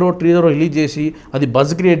ట్రైలరో టీజరో రిలీజ్ చేసి అది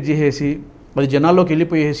బజ్ క్రియేట్ చేసేసి అది జనాల్లోకి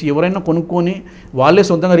వెళ్ళిపోయేసి ఎవరైనా కొనుక్కొని వాళ్ళే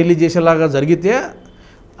సొంతంగా రిలీజ్ చేసేలాగా జరిగితే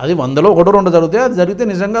అది 100లో 1 2 జరిగితే అది జరిగితే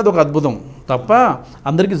నిజంగా అది ఒక అద్భుతం. తప్ప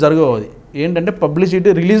అందరికీ జరగవు. అది ఏంటంటే పబ్లిసిటీ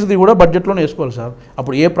రిలీజ్ది కూడా బడ్జెట్లోనే వేసుకోవాలి సార్.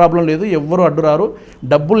 అప్పుడు ఏ ప్రాబ్లం లేదు, ఎవ్వరు అడ్డు రారు.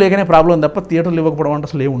 డబ్బులు లేకనే ప్రాబ్లం తప్ప థియేటర్లు ఇవ్వకపోవడం అంటే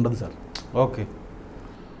అసలు ఏమి ఉండదు సార్. ఓకే,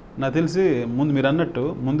 నాకు తెలిసి ముందు మీరు అన్నట్టు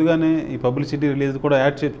ముందుగానే ఈ పబ్లిసిటీ రిలీజ్ కూడా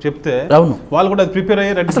యాడ్ చెప్తే అవును వాళ్ళు కూడా అది ప్రిపేర్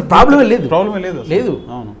అయ్యారు. అసలు ప్రాబ్లమే లేదు, లేదు.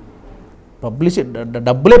 అవును, పబ్లిసిటీ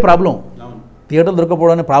డబ్బులే ప్రాబ్లం, థియేటర్లు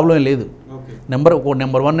దొరకపోవడానికి ప్రాబ్లమే లేదు. నెంబర్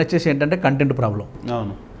 1 వచ్చేసి ఏంటంటే కంటెంట్ ప్రాబ్లం.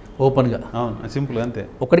 అవును, ఓపెన్గా సింపుల్ అంతే.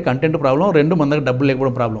 ఒకటి కంటెంట్ ప్రాబ్లం, 2 మన దగ్గర డబ్బులు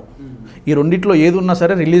లేకపోవడం ప్రాబ్లం. ఈ రెండిట్లో ఏది ఉన్నా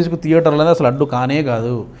సరే రిలీజ్కు థియేటర్లు అనేది అసలు అడ్డు కానే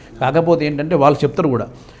కాదు. కాకపోతే ఏంటంటే వాళ్ళు చెప్తారు కూడా,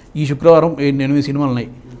 ఈ శుక్రవారం 8 సినిమాలు ఉన్నాయి,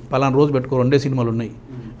 పలానా రోజు పెట్టుకో 2 సినిమాలు ఉన్నాయి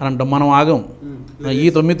అని అంటాం. మనం ఆగం, ఈ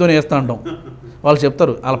 9తోనే వేస్తా అంటాం. వాళ్ళు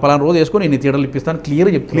చెప్తారు వాళ్ళ పలానా రోజు వేసుకొని నేను థియేటర్లు ఇప్పిస్తాను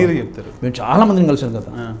క్లియర్గా చెప్తారు. మేము చాలా మందిని కలిసాం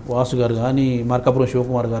కదా, వాసు గారు కానీ, మార్కాపురం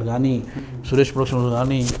శివకుమార్ గారు కానీ, సురేష్ ప్రొడక్షన్స్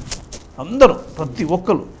కానీ, అందరూ ప్రతి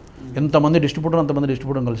ఒక్కరు ఎంతమంది డిస్ట్రిబ్యూటర్ అంతమంది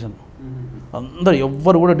డిస్ట్రిబ్యూటర్ కలిసాను. అందరు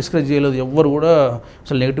ఎవ్వరు కూడా డిస్కరేజ్ చేయలేదు, ఎవ్వరు కూడా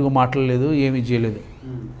అసలు నెగిటివ్గా మాట్లాడలేదు, ఏమీ చేయలేదు.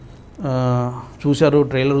 చూశారు,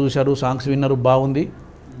 ట్రైలర్ చూశారు, సాంగ్స్ విన్నారు, బాగుంది,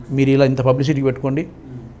 మీరు ఇలా ఇంత పబ్లిసిటీ పెట్టుకోండి,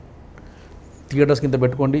 థియేటర్స్కి ఇంత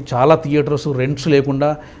పెట్టుకోండి. చాలా థియేటర్స్ రెంట్స్ లేకుండా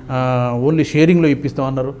ఓన్లీ షేరింగ్లో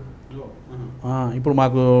ఇప్పిస్తామన్నారు. ఇప్పుడు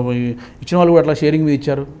మాకు ఇచ్చిన వాళ్ళు కూడా అట్లా షేరింగ్ మీద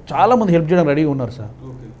ఇచ్చారు. చాలామంది హెల్ప్ చేయడానికి రెడీగా ఉన్నారు సార్.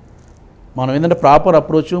 మనం ఏంటంటే ప్రాపర్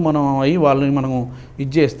అప్రోచ్ మనం అయ్యి వాళ్ళని మనం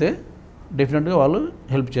ఇది చేస్తే డెఫినెట్గా వాళ్ళు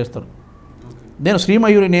హెల్ప్ చేస్తారు. నేను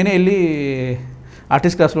శ్రీమయూరి నేనే వెళ్ళి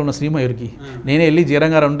ఆర్టిస్ట్ క్లాస్లో ఉన్న శ్రీమయూరికి నేనే వెళ్ళి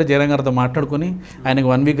జయరంగారు ఉంటే జయరంగారితో మాట్లాడుకొని ఆయనకు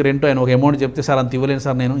 1 వీక్ రెంట్ ఆయన ఒక అమౌంట్ చెప్తే సార్ అంత ఇవ్వలేను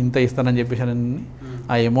సార్ నేను ఇంత ఇస్తానని చెప్పేసి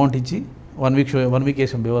ఆ అమౌంట్ ఇచ్చి 1 వీక్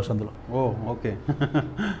వేసాం బేవర్స్ అందులో. ఓకే,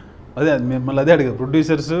 అదే మిమ్మల్ని అదే అడిగారు.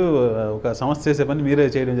 ప్రొడ్యూసర్స్ ఒక సంస్థ చేసే పని మీరే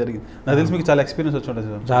చేయడం జరిగింది. నాకు తెలిసి మీకు చాలా ఎక్స్పీరియన్స్ వచ్చి ఉంటుంది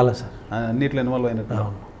సార్. చాలా సార్, అన్నిట్లో ఇన్వాల్వ్ అయినట్టు.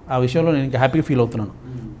 ఆ విషయంలో నేను ఇంకా హ్యాపీగా ఫీల్ అవుతున్నాను.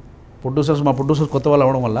 మా ప్రొడ్యూసర్స్ కొత్త వాళ్ళు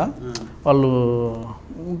అవ్వడం వల్ల వాళ్ళు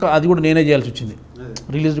ఇంకా అది కూడా నేనే చేయాల్సి వచ్చింది.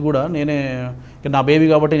 రిలీజ్ కూడా నేనే, నా బేబీ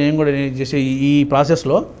కాబట్టి నేను కూడా చేసే ఈ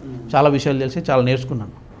ప్రాసెస్లో చాలా విషయాలు తెలిసి చాలా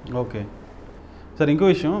నేర్చుకున్నాను. ఓకే సార్, ఇంకో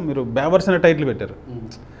విషయం, మీరు బేవర్స్ అనే టైటిల్ పెట్టారు.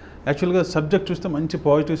 యాక్చువల్గా సబ్జెక్ట్ చూస్తే మంచి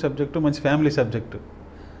పాజిటివ్ సబ్జెక్టు, మంచి ఫ్యామిలీ సబ్జెక్టు.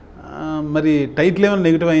 మరి టైటిల్ ఏమైనా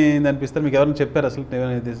నెగిటివ్ అయింది అనిపిస్తారు? మీకు ఎవరైనా చెప్పారు అసలు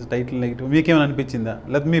టైటిల్ నెగిటివ్? మీకేమైనా అనిపించిందా?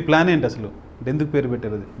 లేకపోతే మీ ప్లాన్ ఏంటి అసలు? ఎందుకు పేరు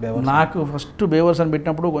పెట్టారు అది బేవర్స్? నాకు ఫస్ట్ బేవర్స్ అని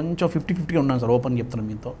పెట్టినప్పుడు కొంచెం 50-50గా ఉన్నాను సార్. ఓపెన్ చెప్తున్నాను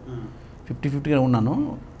మీతో, 50-50గా ఉన్నాను.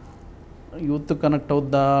 యూత్ కనెక్ట్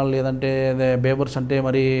అవుద్దా లేదంటే బేవర్స్ అంటే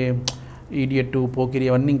మరి ఈడియట్, పోకిరి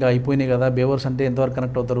అవన్నీ ఇంకా అయిపోయినాయి కదా, బేవర్స్ అంటే ఎంతవరకు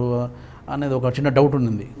కనెక్ట్ అవుతారు అనేది ఒక చిన్న డౌట్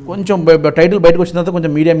ఉండింది. కొంచెం టైటిల్ బయటకు వచ్చిన తర్వాత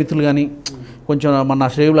కొంచెం మీడియా మిత్రులు కానీ, కొంచెం మన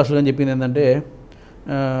శ్రేయులు అసలు కానీ చెప్పింది ఏంటంటే,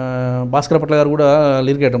 భాస్కర్ పట్ల గారు కూడా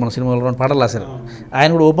లిరిక్ రైటర్, మన సినిమాలో పాటలు రాశారు. ఆయన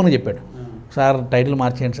కూడా ఓపెన్గా చెప్పాడు, సార్ టైటిల్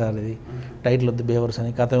మార్చేయండి సార్, ఇది టైటిల్ వద్దు బేవర్స్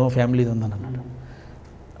అని, కథ ఏమో ఫ్యామిలీది ఉందని అన్నాడు.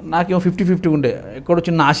 నాకేమో 50-50 ఉండే. ఎక్కడో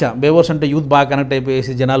చిన్న ఆశ, బేవర్స్ అంటే యూత్ బాగా కనెక్ట్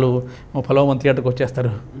అయిపోయేసి జనాలు ఫలవ థియేటర్కి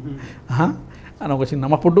వచ్చేస్తారు అని ఒక చిన్న,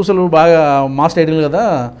 మా ప్రొడ్యూసర్లు బాగా మాస్ టైటిల్ కదా,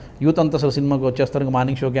 యూత్ అంతా అసలు సినిమాకి వచ్చేస్తారు ఇంకా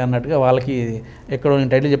మార్నింగ్ షోకే అన్నట్టుగా వాళ్ళకి ఎక్కడో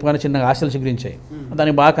నేను టైటిల్ చెప్పగానే చిన్నగా ఆశలు చిగురించాయి.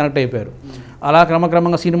 దానికి బాగా కనెక్ట్ అయిపోయారు. అలా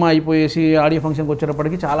క్రమక్రమంగా సినిమా అయిపోయేసి ఆడియో ఫంక్షన్కి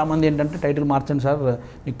వచ్చేటప్పటికి చాలామంది ఏంటంటే టైటిల్ మార్చండి సార్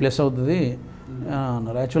మీకు ప్లస్ అవుతుంది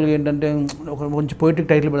అన్నారు. యాక్చువల్గా ఏంటంటే ఒక కొంచెం పోయిటిక్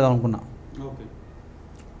టైటిల్ పెడదాం అనుకున్నా,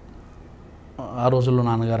 ఆ రోజుల్లో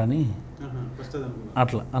నాన్నగారని,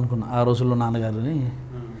 అట్లా అనుకున్నా. ఆ రోజుల్లో నాన్నగారని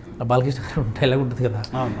బాలకృష్ణ గారు డైలాగ్ ఉంటుంది కదా,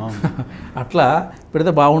 అట్లా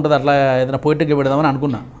పెడితే బాగుంటుంది, అట్లా ఏదైనా పోయిటిక్గా పెడదామని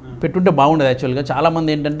అనుకున్నా. పెట్టుంటే బాగుండేది. యాక్చువల్గా చాలామంది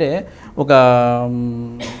ఏంటంటే ఒక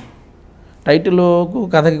టైటిల్కు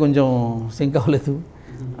కథకి కొంచెం సింక్ అవ్వలేదు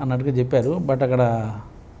అన్నట్టుగా చెప్పారు. బట్ అక్కడ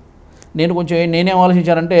నేనేం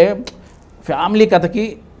ఆలోచించానంటే, ఫ్యామిలీ కథకి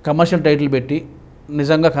కమర్షియల్ టైటిల్ పెట్టి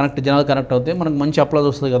నిజంగా జనాలు కనెక్ట్ అవుతే మనకు మంచి అప్లాజ్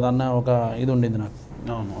వస్తుంది కదా అన్న ఒక ఇది ఉండింది నాకు.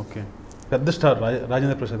 అవును, ఓకే. పెద్ద స్టార్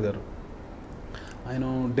రాజేంద్ర ప్రసాద్ గారు, ఆయన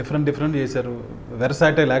డిఫరెంట్ చేశారు.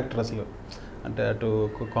 వెర్సాటైల్ యాక్టర్ అసలు, అంటే అటు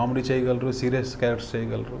కామెడీ చేయగలరు, సీరియస్ క్యారెక్టర్స్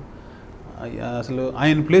చేయగలరు. అసలు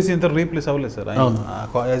ఆయన ప్లేస్ ఇంత రీప్లేస్ అవ్వలేదు సార్. ఆయన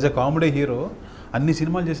యాజ్ ఎ కామెడీ హీరో అన్ని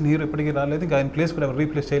సినిమాలు చేసిన హీరో ఎప్పటికీ రాలేదు, ఇంకా ఆయన ప్లేస్ కూడా ఎవరు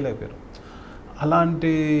రీప్లేస్ చేయలేకపోయారు.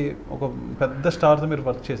 అలాంటి ఒక పెద్ద స్టార్తో మీరు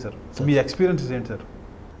వర్క్ చేశారు. మీ ఎక్స్పీరియన్సెస్ ఏంటి సార్?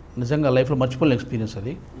 నిజంగా లైఫ్లో మర్చిపోలేని ఎక్స్పీరియన్స్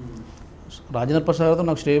అది. రాజేంద్ర ప్రసాద్ గారితో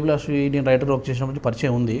నాకు స్టేబుల్ నేను రైటర్ వర్క్ చేసినప్పుడు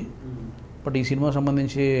పరిచయం ఉంది. బట్ ఈ సినిమా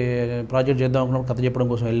సంబంధించి ప్రాజెక్ట్ చేద్దాం అనుకున్నప్పుడు కథ చెప్పడం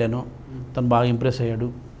కోసం వెళ్ళాను. తను బాగా ఇంప్రెస్ అయ్యాడు.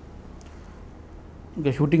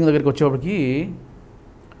 ఇంకా షూటింగ్ దగ్గరికి వచ్చేప్పటికి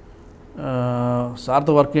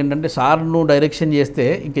సార్తో వర్క్ ఏంటంటే, సార్ను డైరెక్షన్ చేస్తే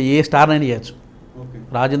ఇంకా ఏ స్టార్నైనా చేయొచ్చు.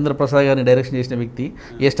 రాజేంద్ర ప్రసాద్ గారిని డైరెక్షన్ చేసిన వ్యక్తి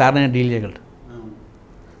ఏ స్టార్నైనా డీల్ చేయగలరు.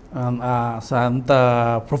 అంత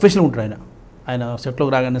ప్రొఫెషనల్ ఉంటాడు ఆయన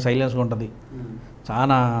సెట్లోకి రాగానే సైలెన్స్గా ఉంటుంది,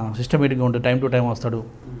 చాలా సిస్టమేటిక్గా ఉంటుంది, టైం టు టైం వస్తాడు.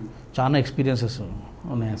 చాలా ఎక్స్పీరియన్సెస్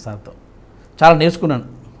ఉన్నాయి సార్తో. చాలా నేర్చుకున్నాను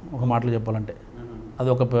ఒక మాటలో చెప్పాలంటే. అది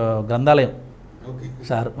ఒక గ్రంథాలయం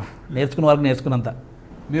సార్ నేర్చుకున్న వాళ్ళకి నేర్చుకున్నంత.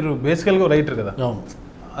 మీరు బేసికల్గా రైటర్ కదా, అవును.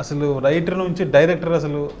 అసలు రైటర్ నుంచి డైరెక్టర్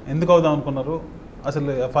అసలు ఎందుకు అవుదాం అనుకున్నారు?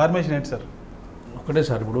 అసలు ఫార్మేషన్ ఏంటి సార్? ఒకటే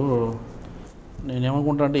సార్, ఇప్పుడు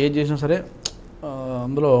నేనేమనుకుంటా అంటే ఏది చేసినా సరే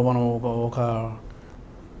అందులో మనం ఒక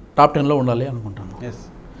టాప్ 10లో ఉండాలి అనుకుంటాను. ఎస్.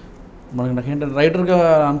 మనకి నాకేంటంటే రైటర్గా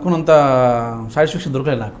అనుకున్నంత సాటిస్ఫాక్షన్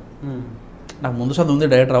దొరకలేదు నాకు ముందు చదువు ఉంది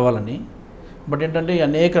డైరెక్టర్ అవ్వాలని. బట్ ఏంటంటే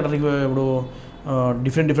అనేక ఇప్పుడు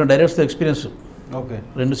డిఫరెంట్ డైరెక్టర్స్తో ఎక్స్పీరియన్స్. ఓకే.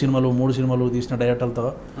 2 సినిమాలు 3 సినిమాలు తీసిన డైరెక్టర్లతో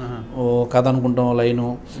ఓ కథ అనుకుంటాం, లైను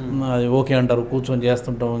అది ఓకే అంటారు, కూర్చొని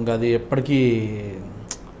చేస్తుంటాం, ఇంకా అది ఎప్పటికీ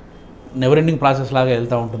నెవర్ ఎండింగ్ ప్రాసెస్ లాగా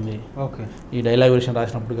వెళ్తూ ఉంటుంది. ఓకే. ఈ డైలాగ్ విషయం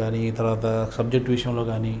రాసినప్పుడు కానీ, తర్వాత సబ్జెక్ట్ విషయంలో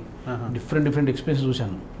కానీ డిఫరెంట్ ఎక్స్పీరియన్స్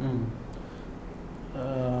చూశాను.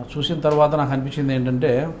 చూసిన తర్వాత నాకు అనిపించింది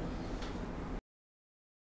ఏంటంటే,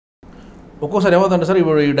 ఒక్కోసారి ఏమవుతుందంటే సార్,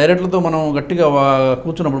 ఇప్పుడు ఈ డైరెక్టర్లతో మనం గట్టిగా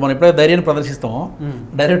కూర్చున్నప్పుడు మనం ఎప్పుడైతే ధైర్యాన్ని ప్రదర్శిస్తామో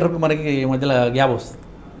డైరెక్టర్కి మనకి మధ్యలో గ్యాప్ వస్తుంది.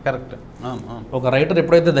 కరెక్ట్. ఒక రైటర్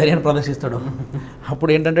ఎప్పుడైతే ధైర్యాన్ని ప్రదర్శిస్తాడో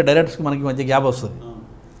అప్పుడు ఏంటంటే డైరెక్టర్స్కి మనకి మధ్య గ్యాప్ వస్తుంది.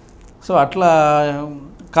 సో అట్లా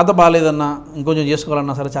కథ బాగాలేదన్నా ఇంకొంచెం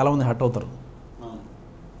చేసుకోవాలన్నా సరే చాలామంది హర్ట్ అవుతారు.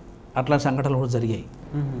 అట్లాంటి సంఘటనలు కూడా జరిగాయి.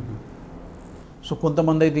 సో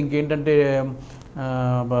కొంతమంది అయితే ఇంకేంటంటే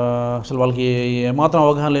అసలు వాళ్ళకి ఏమాత్రం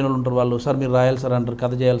అవగాహన లేని వాళ్ళు ఉంటారు. వాళ్ళు సార్ మీరు రాయాలి సార్ అంటారు,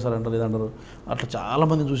 కథ చేయాలి సార్ అంటారు, ఇదంటారు. అట్లా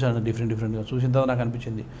చాలామంది చూశాను డిఫరెంట్గా. చూసిన తర్వాత నాకు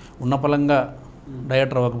అనిపించింది, ఉన్న పలంగా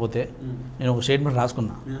డైరెక్టర్ అవ్వకపోతే, నేను ఒక స్టేట్మెంట్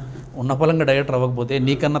రాసుకున్నా, ఉన్న పలంగా డైరెక్టర్ అవ్వకపోతే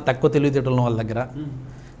నీకన్నా తక్కువ తెలివితేటలు ఉన్న వాళ్ళ దగ్గర,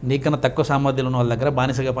 నీకన్నా తక్కువ సామర్థ్యాలు ఉన్న వాళ్ళ దగ్గర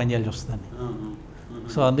బానిసగా పనిచేయాల్సి వస్తుందని.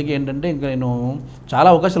 సో అందుకే ఏంటంటే ఇంకా నేను చాలా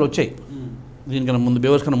అవకాశాలు వచ్చాయి దీనికన్నా ముందు,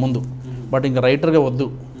 బేవర్స్ కన్నా ముందు. బట్ ఇంకా రైటర్గా వద్దు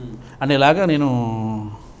అనేలాగా నేను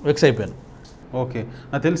వెక్స్ అయిపోయాను. ఓకే.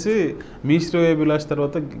 నాకు తెలిసి మీ శ్రేయోభిలాష్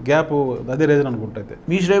తర్వాత గ్యాప్ అదే రీజన్ అనుకుంటా. అయితే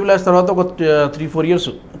మీ శ్రేయోభిలాష్ తర్వాత ఒక 3-4 ఇయర్స్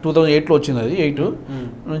 2008లో వచ్చింది. అది 8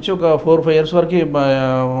 నుంచి ఒక 4-5 ఇయర్స్ వరకు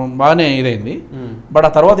బాగానే ఇదైంది. బట్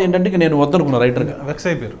ఆ తర్వాత ఏంటంటే నేను వద్దనుకున్నా రైటర్గా. వెక్స్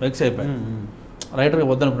అయిపోయాను రైటర్గా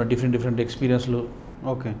వద్దనుకున్నా. డిఫరెంట్ ఎక్స్పీరియన్స్లు.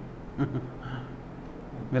 ఓకే.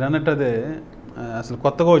 మీరు అన్నట్టు అదే అసలు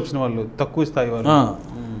కొత్తగా వచ్చిన వాళ్ళు, తక్కువ స్థాయి వాళ్ళు,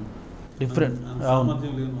 డిఫరెంట్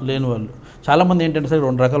లేని వాళ్ళు చాలామంది ఏంటంటే సార్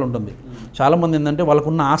 2 రకాలు ఉంటుంది. చాలామంది ఏంటంటే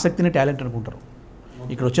వాళ్ళకున్న ఆసక్తిని టాలెంట్ అనుకుంటారు.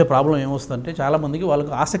 ఇక్కడ వచ్చే ప్రాబ్లం ఏమొస్తుందంటే చాలామందికి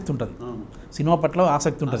వాళ్ళకు ఆసక్తి ఉంటుంది, సినిమా పట్ల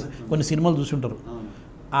ఆసక్తి ఉంటుంది, కొన్ని సినిమాలు చూసి ఉంటారు,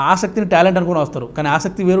 ఆ ఆసక్తిని టాలెంట్ అనుకుని వస్తారు. కానీ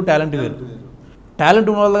ఆసక్తి వేరు, టాలెంట్ వేరు. టాలెంట్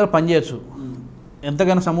ఉన్న వాళ్ళ దగ్గర పనిచేయచ్చు,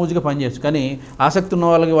 ఎంతగానో సమూజిగా పనిచేయచ్చు. కానీ ఆసక్తి ఉన్న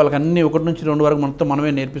వాళ్ళకి అన్నీ 1 నుంచి 2 వరకు మొత్తం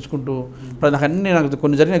మనమే నేర్పించుకుంటూ నాకు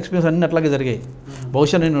కొన్ని జరిగిన ఎక్స్పీరియన్స్ అన్నీ అట్లాగే జరిగాయి.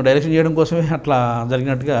 బహుశా నేను డైరెక్షన్ చేయడం కోసమే అట్లా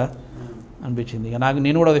జరిగినట్టుగా అనిపించింది. ఇక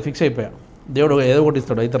నేను కూడా అది ఫిక్స్ అయిపోయా, దేవుడు ఏదో ఒకటి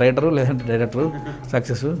ఇస్తాడు, అయితే రైటరు లేదంటే డైరెక్టరు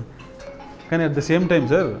సక్సెస్. కానీ at the same time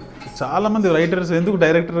sir చాలామంది రైటర్స్ ఎందుకు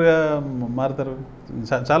డైరెక్టర్గా మారుతారు?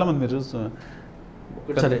 చాలామంది మీరు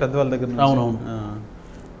పెద్దవాళ్ళ దగ్గర. అవునవును,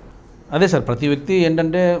 అదే సార్, ప్రతి వ్యక్తి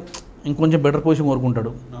ఏంటంటే ఇంకొంచెం బెటర్ పొజిషన్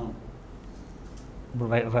కోరుకుంటాడు. ఇప్పుడు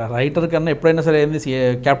రైటర్ కన్నా ఎప్పుడైనా సరే ఏంది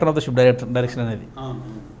captain of the ship direction అనేది.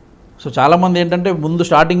 సో చాలామంది ఏంటంటే ముందు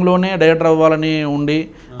స్టార్టింగ్లోనే డైరెక్టర్ అవ్వాలని ఉండి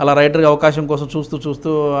అలా రైటర్గా అవకాశం కోసం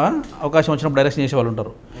చూస్తూ అవకాశం వచ్చినప్పుడు డైరెక్షన్ చేసే వాళ్ళు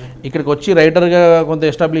ఉంటారు. ఇక్కడికి వచ్చి రైటర్గా కొంత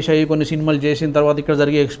ఎస్టాబ్లిష్ అయ్యి కొన్ని సినిమాలు చేసిన తర్వాత ఇక్కడ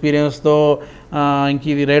జరిగే ఎక్స్పీరియన్స్తో ఇంక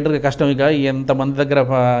ఇది రైటర్గా కష్టం, ఇక ఎంతమంది దగ్గర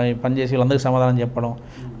పనిచేసి వీళ్ళందరికీ సమాధానం చెప్పడం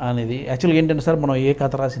అనేది. యాక్చువల్గా ఏంటంటే సార్, మనం ఏ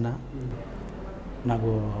కథ రాసినా, నాకు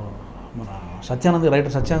మన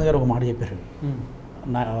రైటర్ సత్యానంద్ గారు ఒక మాట చెప్పారు.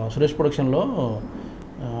 సురేష్ ప్రొడక్షన్లో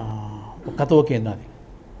ఒక కథ ఓకే నాది,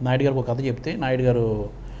 నాయుడు గారికి ఒక కథ చెప్తే నాయుడు గారు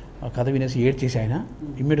కథ వినేసి ఏడ్చేసి ఆయన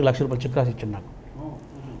ఇమ్మీడియట్ ₹1,00,000 చెక్ రాసి ఇచ్చాడు నాకు.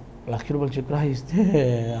 ₹1,00,000 చెక్ రాసి ఇస్తే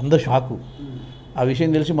అందరూ షాకు. ఆ విషయం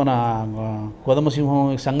తెలిసి మన కోదమసింహం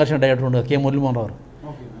సంఘర్షణ డైరెక్టర్ ఉండదు కే మురళీమోహన్ రావు,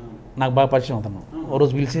 నాకు బాగా పరిచయం అతను. ఓ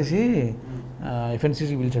రోజు పిలిచేసి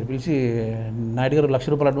ఎఫ్ఎన్సీసీ పిలిచి నాయుడు గారు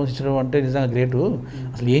 ₹1,00,000 అడ్వాన్స్ ఇచ్చడం అంటే నిజంగా గ్రేటు,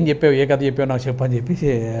 అసలు ఏం చెప్పావు, ఏ కథ చెప్పావు నాకు చెప్పని చెప్పి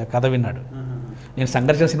కథ విన్నాడు. నేను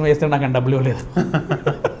సంఘర్షణ సినిమా చేస్తే నాకు ఆయన డబ్బులు ఇవ్వలేదు,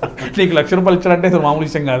 నీకు ₹1,00,000 ఇచ్చాడంటే అసలు మామూలు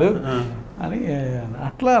విషయం కాదు అని.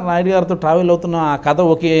 అట్లా నాయుడు గారితో ట్రావెల్ అవుతున్న ఆ కథ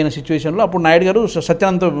ఓకే అయిన సిచ్యువేషన్లో అప్పుడు నాయుడు గారు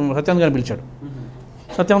సత్యానంద్ గారిని పిలిచాడు.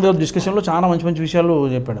 సత్యానంద్ గారు డిస్కషన్లో చాలా మంచి విషయాలు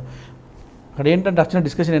చెప్పాడు. అక్కడ ఏంటంటే వచ్చిన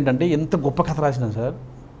డిస్కషన్ ఏంటంటే, ఎంత గొప్ప కథ రాసినా సార్,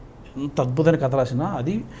 ఎంత అద్భుతమైన కథ రాసినా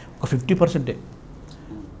అది ఒక 50%,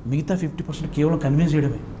 మిగతా 50% కేవలం కన్విన్స్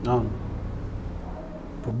చేయడమే.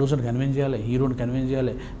 ప్రొడ్యూసర్ని కన్విన్స్ చేయాలి, హీరోని కన్విన్స్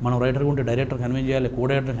చేయాలి, మనం రైటర్గా ఉంటే డైరెక్టర్ కన్విన్స్ చేయాలి, కో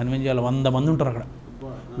డైరెక్టర్ కన్విన్స్ చేయాలి, 100 మంది ఉంటారు అక్కడ.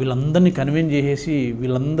 వీళ్ళందరినీ కన్విన్స్ చేసేసి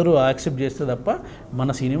వీళ్ళందరూ యాక్సెప్ట్ చేస్తే తప్ప మన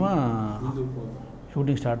సినిమా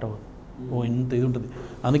షూటింగ్ స్టార్ట్ అవ్వదు. ఇంత ఇది ఉంటుంది.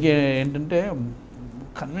 అందుకే ఏంటంటే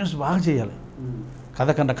కన్విన్స్ బాగా చేయాలి.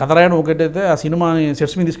 కథ రాయడం ఒకటైతే ఆ సినిమాని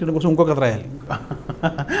సెట్స్ మీద తీసుకెళ్ళడం కోసం ఇంకో కథ రాయాలి.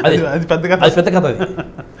 అది పెద్ద కథ. అది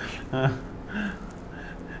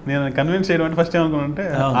నేను కన్విన్స్ చేయడం అంటే ఫస్ట్ ఏమనుకున్నానంటే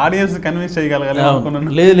ఆడియన్స్ కన్విన్స్ చేయగలగాలి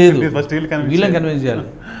అనుకున్నాను. లేదు ఫస్ట్ వీళ్ళని కన్విన్స్ చేయాలి,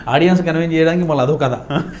 ఆడియన్స్ కన్విన్స్ చేయడానికి మళ్ళీ అదో కదా.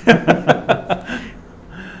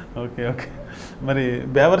 Okay okay. మరి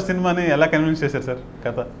బేవర్ సినిమాని ఎలా కన్విన్స్ చేశారు సార్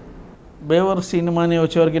కథ? బేవర్ సినిమాని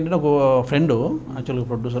వచ్చేవరకు ఏంటంటే ఒక ఫ్రెండ్ యాక్చువల్గా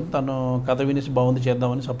ప్రొడ్యూసర్, తను కథ వినేసి బాగుంది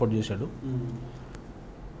చేద్దామని సపోర్ట్ చేశాడు.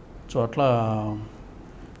 సో అట్లా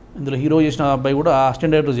ఇందులో హీరో చేసిన అబ్బాయి కూడా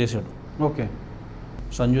అసిస్టెంట్ డైరెక్టర్ చేశాడు. ఓకే.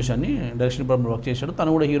 సంజూష్ అని డైరెక్షన్ డిపార్ట్మెంట్ వర్క్ చేశాడు.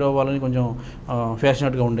 తను కూడా హీరో అవ్వాలని కొంచెం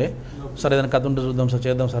ఫ్యాషనేట్గా ఉండే. సరే ఏదైనా కథ ఉంటే చూద్దాం సార్,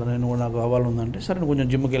 చేద్దాం సార్, నేను కూడా నాకు అవ్వాలని ఉందంటే సరే నువ్వు కొంచెం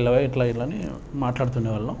జిమ్కి వెళ్ళావా ఇట్లా ఇట్లా అని మాట్లాడుతుండే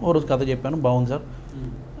వాళ్ళం. ఓ రోజు కథ చెప్పాను, బాగుంది సార్,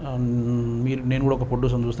 నేను కూడా ఒక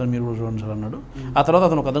ప్రొడ్యూసర్ చూస్తాను, మీరు కూడా చూడండి సార్ అన్నాడు. ఆ తర్వాత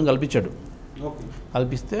అతను ఒక కథను కల్పించాడు.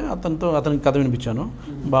 కల్పిస్తే అతనికి కథ వినిపించాను,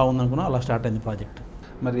 బాగుంది అనుకున్నా, అలా స్టార్ట్ అయింది ప్రాజెక్ట్.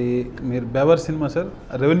 మరి మీరు బేవర్ సినిమా సార్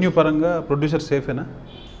రెవెన్యూ పరంగా ప్రొడ్యూసర్ సేఫేనా?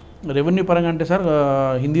 రెవెన్యూ పరంగా అంటే సార్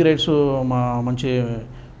హిందీ రైట్స్ మంచి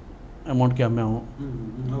అమౌంట్కి అమ్మాము,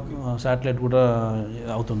 శాటిలైట్ కూడా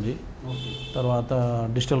అవుతుంది. తర్వాత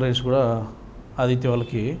డిజిటల్ రైట్స్ కూడా ఆదిత్య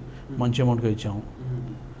వాళ్ళకి మంచి అమౌంట్గా ఇచ్చాము.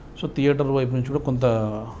 సో థియేటర్ వైపు నుంచి కూడా కొంత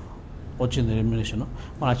వచ్చింది రెమ్యునేషన్.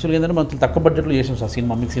 మనం యాక్చువల్గా ఏంటంటే మనం తక్కువ బడ్జెట్లో చేసాం సార్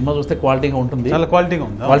సినిమా. మీకు సినిమా చూస్తే క్వాలిటీగా ఉంటుంది, చాలా క్వాలిటీగా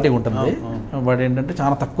ఉంటుంది. బట్ ఏంటంటే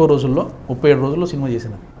చాలా తక్కువ రోజుల్లో 37 రోజుల్లో సినిమా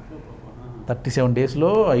చేసిన. 37 డేస్లో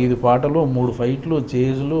 5 పాటలు, 3 ఫైట్లు,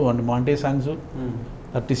 చేజులు అండ్ మాంటే సాంగ్స్.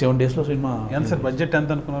 37 డేస్లో సినిమా. ఎంత సార్ బడ్జెట్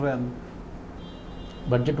ఎంత అనుకున్నారు?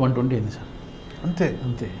 బడ్జెట్ 120 అయింది సార్. అంతే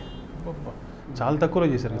అంతే, చాలా తక్కువలో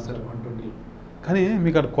చేశారు సార్. కానీ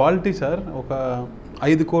మీకు అక్కడ క్వాలిటీ సార్, ఒక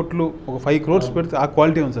 5 కోట్లు ఒక 5 crores పెడితే ఆ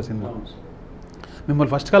క్వాలిటీ ఉంది సార్ సినిమా.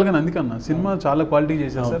 మిమ్మల్ని ఫస్ట్ కాల్ కానీ అందుకన్నా సినిమా చాలా క్వాలిటీ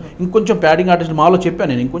చేశారు సార్. ఇంకొంచెం ప్యాడింగ్ ఆర్టిస్ట్ మాలో చెప్పాను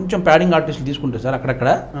నేను, ఇంకొంచెం ప్యాడింగ్ ఆర్టిస్టులు తీసుకుంటే సార్ అక్కడక్కడ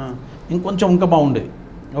ఇంకొంచెం ఇంకా బాగుండేది.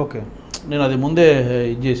 ఓకే, నేను అది ముందే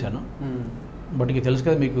ఇది చేశాను. బట్ ఇక తెలుసు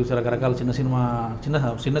కదా మీకు రకరకాల చిన్న సినిమా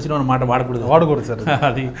మాట వాడకూడదు సార్.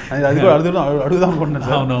 అది కూడా అడుగుదాం అనుకుంటున్నాను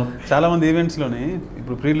సార్. అవును, చాలామంది ఈవెంట్స్లోని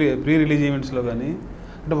ఇప్పుడు ప్రీ రిలీజ్ ఈవెంట్స్లో కానీ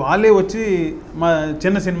అంటే వాళ్ళే వచ్చి మా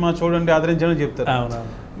చిన్న సినిమా చూడండి ఆదరించడం చెప్తారు.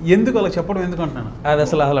 ఎందుకు అలా చెప్పడం ఎందుకు అంటున్నాను? అది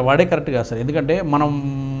అసలు వాడే కరెక్ట్ కాదు సార్. ఎందుకంటే మనం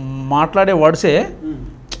మాట్లాడే వర్డ్సే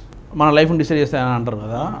మన లైఫ్ని డిసైడ్ చేస్తాయని అంటారు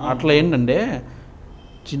కదా. అట్లా ఏంటంటే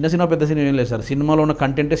చిన్న సినిమా పెద్ద సినిమా ఏం లేదు సార్, సినిమాలో ఉన్న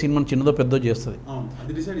కంటెంటే సినిమాని చిన్నదో పెద్దదో చేస్తుంది.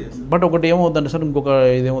 బట్ ఒకటి ఏమవుద్దంటే సార్, ఇంకొక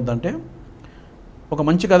ఇదేమవుద్దంటే ఒక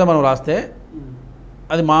మంచి కథ మనం రాస్తే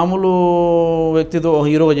అది మామూలు వ్యక్తితో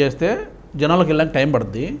హీరోగా చేస్తే జనాల్లోకి వెళ్ళడానికి టైం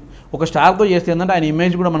పడుతుంది. ఒక స్టార్తో చేస్తే ఏంటంటే ఆయన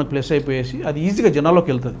ఇమేజ్ కూడా మనకు ప్లస్ అయిపోయేసి అది ఈజీగా జనాల్లోకి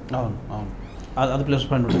వెళ్తుంది. అవును అవును, అది ప్లస్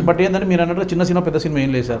పాయింట్ ఉంటుంది. బట్ ఏంటంటే మీరు అన్నట్టు చిన్న సినిమా పెద్ద సినిమా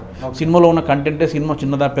ఏం లేదు సార్. సినిమాలో ఉన్న కంటెంటే సినిమా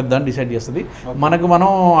చిన్నదా పెద్ద అని డిసైడ్ చేస్తుంది. మనం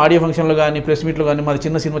ఆడియో ఫంక్షన్లో కానీ ప్రెస్ మీట్లో కానీ మాది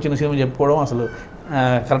చిన్న సినిమా చెప్పుకోవడం అసలు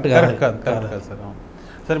కరెక్ట్ కాదు సార్.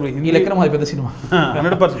 సార్ ఈ లెక్కన మాది పెద్ద సినిమా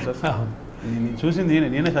 100% సార్. చూసింది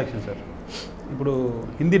నేనే సాక్ష్యం సార్. ఇప్పుడు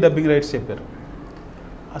హిందీ డబ్బింగ్ రైట్స్ చెప్పారు,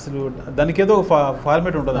 అసలు దానికి ఏదో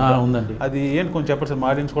ఫార్మేట్ ఉంటుంది ఉందండి. అది ఏంటి కొంచెం చెప్పండి సార్, మా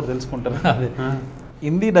ఆడియన్స్ కూడా తెలుసుకుంటారు.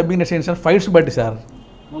 Hindi dubbing next sir fights బట్టి సార్.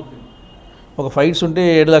 ఒక ఫైట్స్ ఉంటే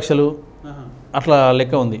 7 లక్షలు అట్లా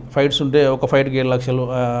లెక్క ఉంది. ఫైట్స్ ఉంటే ఒక ఫైట్కి 7 లక్షలు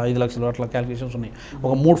 5 లక్షలు అట్లా క్యాలిక్యులేషన్స్ ఉన్నాయి.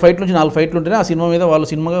 ఒక 3 ఫైట్లు నుంచి 4 ఫైట్లు ఉంటేనే ఆ సినిమా మీద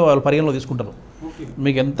వాళ్ళు పరిగణలో తీసుకుంటారు.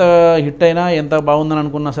 మీకు ఎంత హిట్ అయినా ఎంత బాగుందని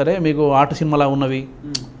అనుకున్నా సరే మీకు ఆర్ట్ సినిమాలా ఉన్నవి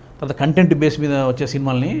తర్వాత కంటెంట్ బేస్ మీద వచ్చే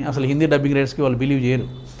సినిమాల్ని అసలు హిందీ డబ్బింగ్ రైట్స్కి వాళ్ళు బిలీవ్ చేయరు.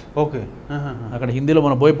 ఓకే, అక్కడ హిందీలో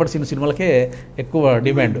మన బోయపడిన సినిమాలకే ఎక్కువ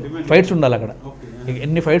డిమాండ్. ఫైట్స్ ఉండాలి అక్కడ,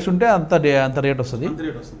 ఎన్ని ఫైట్స్ ఉంటే అంత రేట్ వస్తుంది.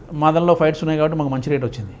 మా దానిలో ఫైట్స్ ఉన్నాయి కాబట్టి మాకు మంచి రేట్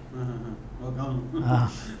వచ్చింది.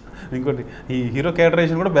 ఇంకోటి ఈ హీరో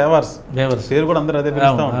క్యారెక్టరైజేషన్ కూడా బేవార్స్ పేరు కూడా అందరూ అదే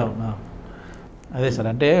పిలుస్తూ ఉంటారు. అదే సార్,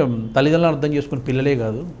 అంటే తల్లిదండ్రులను అర్థం చేసుకుని పిల్లలే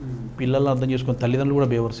కాదు, పిల్లలను అర్థం చేసుకుని తల్లిదండ్రులు కూడా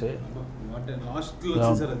బేవర్సే.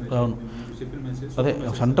 అవును, అదే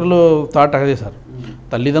సెంట్రల్ థాట్ అదే సార్.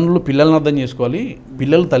 తల్లిదండ్రులు పిల్లల్ని అర్థం చేసుకోవాలి,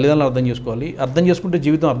 పిల్లలు తల్లిదండ్రులు అర్థం చేసుకోవాలి. అర్థం చేసుకుంటే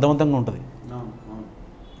జీవితం అర్థవంతంగా ఉంటుంది.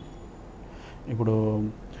 ఇప్పుడు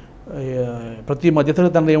ప్రతి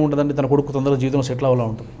మధ్యతరగతి తండ్రి ఏముంటుందంటే తన కొడుకు తొందరగా జీవితం సెటిల్ అవ్వాలా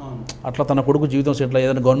ఉంటుంది. అట్లా తన కొడుకు జీవితం సెటిల్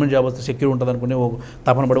ఏదైనా గవర్నమెంట్ జాబ్ వస్తే సెక్యూర్ ఉంటుంది అనుకునే ఒక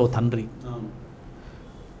తపన పడే ఒక తండ్రి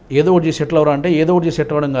ఏదో ఒకటి చేసి సెటిల్ అవ్వరా అంటే ఏదో ఒకటి చేసి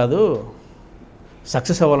సెటిల్ అవ్వడం కాదు,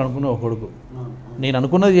 సక్సెస్ అవ్వాలనుకునే ఒక కొడుకు. నేను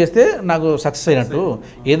అనుకున్నది చేస్తే నాకు సక్సెస్ అయినట్టు,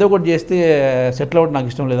 ఏదో ఒకటి చేస్తే సెటిల్ అవ్వడం నాకు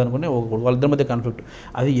ఇష్టం లేదనుకునే ఒక కొడుకు. వాళ్ళిద్దరి మధ్య కాన్ఫ్లిక్ట్.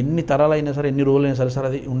 అది ఎన్ని తరాలైనా సరే ఎన్ని రోజులైనా సరే సార్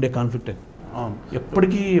అది ఉండే కాన్ఫ్లిక్ట్. అది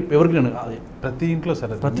ఎప్పటికీ ఎవరికి ప్రతి ఇంట్లో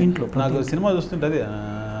సార్, ప్రతి ఇంట్లో నాకు సినిమా చూస్తుంటే అది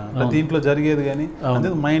ప్రతి ఇంట్లో జరిగేది. కానీ అదే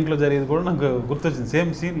మా ఇంట్లో జరిగేది కూడా నాకు గుర్తొచ్చింది, సేమ్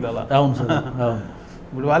సీన్లు అలా. అవును సార్.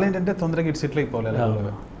 ఇప్పుడు వాళ్ళు ఏంటంటే తొందరగా ఇటు సెటిల్ అయిపోవాలి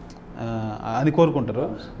అని కోరుకుంటారు,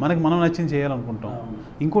 మనకి మనం నచ్చింది చేయాలనుకుంటాం.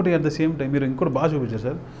 ఇంకోటి అట్ ద సేమ్ టైం మీరు ఇంకోటి బాగా చూపించారు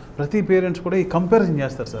సార్, ప్రతి పేరెంట్స్ కూడా ఈ కంపారిజన్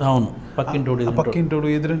చేస్తారు సార్. అవును, పక్కింటోడు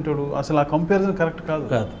ఎదురింటోడు, అసలు ఆ కంపారిజన్ కరెక్ట్ కాదు.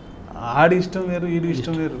 ఆడి ఇష్టం వేరు, ఈడి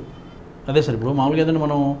ఇష్టం వేరు. అదే సార్, ఇప్పుడు మామూలుగా ఏదైనా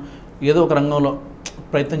మనం ఏదో ఒక రంగంలో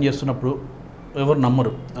ప్రయత్నం చేస్తున్నప్పుడు ఎవరు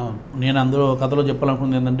నమ్మరు. నేను అందులో కథలో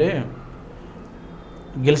చెప్పాలనుకుంది ఏంటంటే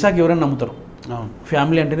గెలిచాక ఎవరైనా నమ్ముతారు,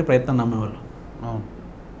 ఫ్యామిలీ అంటేనే ప్రయత్నం నమ్మేవాళ్ళు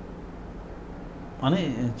అని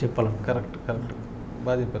చెప్పాలను. కరెక్ట్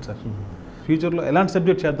బాగా చెప్పారు సార్. ఫ్యూచర్లో ఎలాంటి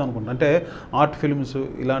సబ్జెక్ట్ చేద్దాం అనుకుంటున్నారు? అంటే ఆర్ట్ ఫిల్మ్స్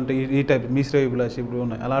ఇలాంటి ఈ టైప్ మీ శ్రేయోభిలాషి ఇప్పుడు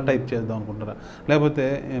ఉన్నాయి అలా టైప్ చేద్దాం అనుకుంటారా, లేకపోతే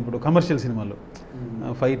ఇప్పుడు కమర్షియల్ సినిమాలు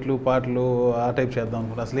ఫైట్లు పాటలు ఆ టైప్ చేద్దాం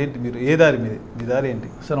అనుకుంటారా? అసలు ఏంటి మీరు ఏ దారి మీ దారి ఏంటి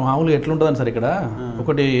సార్? మామూలుగా ఎట్లుంటుందని సార్ ఇక్కడ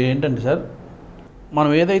ఒకటి ఏంటంటే సార్,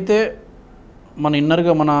 మనం ఏదైతే మన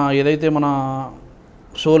ఇన్నర్గా మన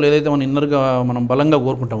సోల్ ఏదైతే మన ఇన్నర్గా మనం బలంగా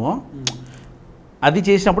కోరుకుంటామో అది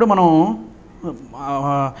చేసినప్పుడు మనం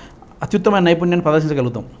అత్యుత్తమైన నైపుణ్యాన్ని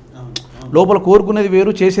ప్రదర్శించగలుగుతాం. లోపల కోరుకునేది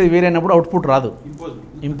వేరు, చేసేది వేరే అయినప్పుడు అవుట్పుట్ రాదు,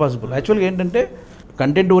 ఇంపాసిబుల్. యాక్చువల్గా ఏంటంటే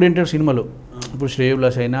కంటెంట్ ఓరియంటెడ్ సినిమాలు ఇప్పుడు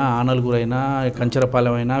శ్రేయోభిలాష్ అయినా, ఆనల్గురు అయినా,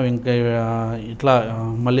 కంచరపాలెం అయినా, ఇట్లా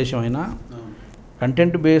మల్లేశం అయినా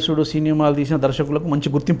కంటెంట్ బేస్డ్ సినిమాలు తీసిన దర్శకులకు మంచి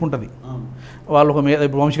గుర్తింపు ఉంటుంది. వాళ్ళు ఒక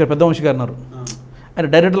ఇప్పుడు పెద్ద వంశీ గారు ఉన్నారు, ఆయన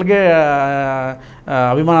డైరెక్టర్లకే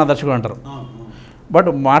అభిమాన దర్శకుడు అంటారు. బట్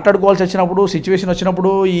మాట్లాడుకోవాల్సి వచ్చినప్పుడు సిచ్యువేషన్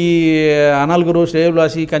వచ్చినప్పుడు ఈ అనాల్గురు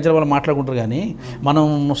శ్రేయోభిలాషి కంచరపాలెం మాట్లాడుకుంటారు. కానీ మనం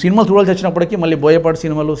సినిమాలు చూడాల్సి వచ్చినప్పటికీ మళ్ళీ బోయపాటి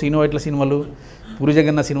సినిమాలు, వైట్ల సినిమాలు, పూరి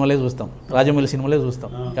జగన్నాథ్ సినిమాలే చూస్తాం, రాజమౌళి సినిమాలే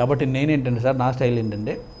చూస్తాం. కాబట్టి నేనేంటంటే సార్, నా స్టైల్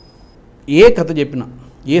ఏంటంటే ఏ కథ చెప్పినా,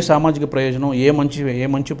 ఏ సామాజిక ప్రయోజనం, ఏ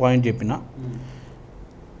మంచి పాయింట్ చెప్పినా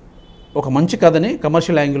ఒక మంచి కథని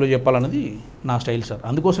కమర్షియల్ యాంగిల్లో చెప్పాలన్నది నా స్టైల్ సార్.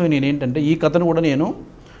 అందుకోసమే నేనేంటంటే ఈ కథను కూడా నేను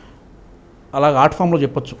అలాగ ఆర్ట్ ఫామ్లో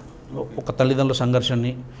చెప్పొచ్చు. ఒక తల్లిదండ్రుల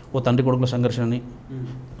సంఘర్షణని, ఓ తండ్రి కొడుకుల సంఘర్షణని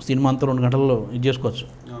సినిమా అంతా 2 గంటల్లో ఇది చేసుకోవచ్చు.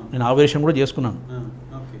 నేను ఆవేశం కూడా చేసుకున్నాను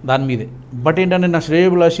దాని మీదే. బట్ ఏంటంటే నా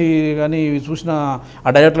శ్రేయోభిలాషి కానీ చూసిన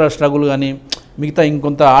ఆ డైరెక్టర్ల స్ట్రగుల్ కానీ, మిగతా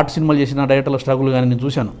ఇంకొంత ఆర్ట్ సినిమాలు చేసిన డైరెక్టర్ల స్ట్రగుల్ కానీ నేను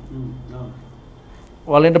చూశాను.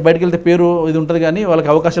 వాళ్ళు ఏంటంటే బయటకు వెళ్తే పేరు ఇది ఉంటుంది కానీ వాళ్ళకి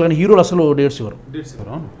అవకాశాలు, కానీ హీరోలు అసలు డేట్స్ ఇవ్వరు.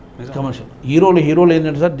 కమర్షియల్ హీరోలు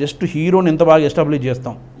ఏంటంటే సార్, జస్ట్ హీరోని ఎంత బాగా ఎస్టాబ్లిష్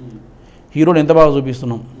చేస్తాం, హీరోని ఎంత బాగా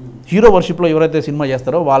చూపిస్తున్నాం, హీరో వర్షిప్లో ఎవరైతే సినిమా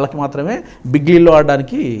చేస్తారో వాళ్ళకి మాత్రమే బిగ్ లీల్లో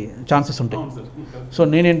ఆడడానికి ఛాన్సెస్ ఉంటాయి. సో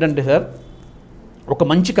నేనేంటంటే సార్, ఒక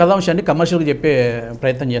మంచి కథాంశాన్ని కమర్షియల్గా చెప్పే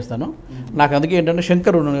ప్రయత్నం చేస్తాను. నాకు అందుకే ఏంటంటే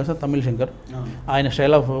శంకర్ ఉన్నాను కదా సార్, తమిళ శంకర్, ఆయన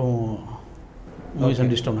స్టైల్ ఆఫ్ మూవీస్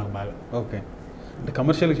అంటే ఇష్టం నాకు బాగా. ఓకే, అంటే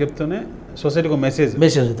కమర్షియల్గా చెప్తూనే సొసైటీకి ఒక మెసేజ్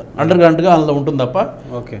అండర్ గ్రౌండ్గా అందులో ఉంటుంది తప్ప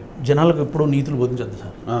ఓకే జనాలకు ఎప్పుడు నీతులు బోధించద్దు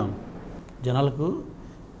సార్. జనాలకు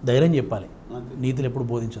ధైర్యం చెప్పాలి, నీతులు ఎప్పుడు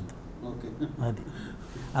బోధించద్దు. అది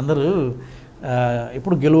అందరూ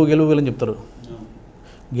ఎప్పుడు గెలువు అని చెప్తారు,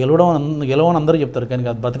 గెలవని అందరూ చెప్తారు, కానీ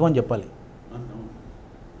అది బతకమని చెప్పాలి.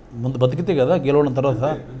 ముందు బతికితే కదా గెలవడం తర్వాత.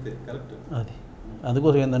 అది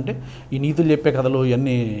అందుకోసం ఏంటంటే ఈ నీతులు చెప్పే కథలు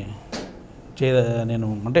ఇవన్నీ నేను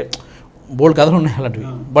అంటే బోల్డ్ కథలు ఉన్నాయి అలాంటివి.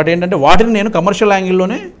 బట్ ఏంటంటే వాటిని నేను కమర్షియల్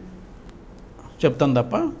యాంగిల్లోనే చెప్తాను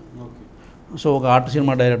తప్ప, సో ఒక ఆర్ట్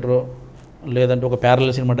సినిమా డైరెక్టరు, లేదంటే ఒక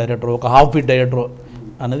ప్యారలల్ సినిమా డైరెక్టరు, ఒక హాఫ్ బీట్ డైరెక్టరు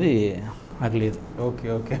అనేది నాకు లేదు.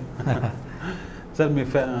 ఓకే సార్,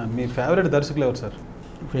 మీ ఫేవరెట్ దర్శకులు ఎవరు సార్?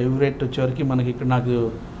 ఫేవరెట్ వచ్చేవరకు మనకి ఇక్కడ నాకు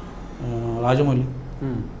రాజమౌళి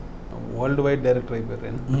వరల్డ్ వైడ్ డైరెక్టర్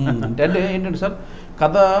అయిపోయారు. అంటే ఏంటంటే సార్,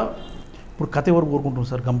 ఇప్పుడు కథ ఎవరు కోరుకుంటున్నారు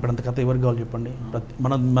సార్? కంపెనీ కథ ఎవరికి కావాలి చెప్పండి.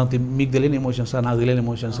 మీకు తెలియని ఎమోషన్స్, నాకు తెలియని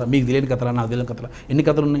ఎమోషన్స్, మీకు తెలియని కథలా, నాకు తెలియని కథలా, ఎన్ని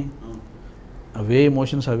కథలు ఉన్నాయి? అవే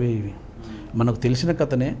ఎమోషన్స్, అవే ఇవి. మనకు తెలిసిన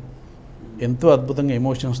కథనే ఎంతో అద్భుతంగా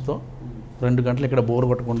ఎమోషన్స్తో 2 గంటలు ఇక్కడ బోర్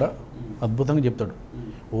కొట్టకుండా అద్భుతంగా చెప్తాడు.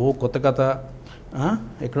 కొత్త కథ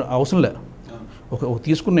ఇక్కడ అవసరం లే, ఒక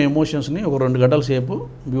తీసుకున్న ఎమోషన్స్ని ఒక 2 గంటల సేపు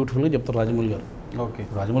బ్యూటిఫుల్గా చెప్తారు రాజమౌళి గారు. ఓకే,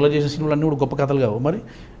 రాజమౌళి చేసే సినిమాలు అన్నీ కూడా గొప్ప కథలు కావు. మరి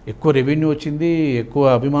ఎక్కువ రెవెన్యూ వచ్చింది, ఎక్కువ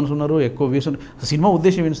అభిమానులు ఉన్నారు, ఎక్కువ వ్యూస్. సినిమా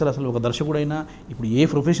ఉద్దేశం ఏంటి సార్? అసలు ఒక దర్శకుడైనా, ఇప్పుడు ఏ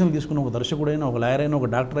ప్రొఫెషనల్ తీసుకున్న ఒక దర్శకుడైనా, ఒక లాయర్ అయినా, ఒక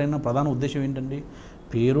డాక్టర్ అయినా ప్రధాన ఉద్దేశం ఏంటండి?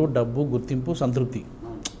 పేరు, డబ్బు, గుర్తింపు, సంతృప్తి,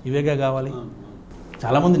 ఇవేగా కావాలి.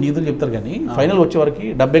 చాలామంది నీతులు చెప్తారు కానీ ఫైనల్ వచ్చేవరకు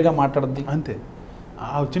డబ్బేగా మాట్లాడుద్ది. అంతే,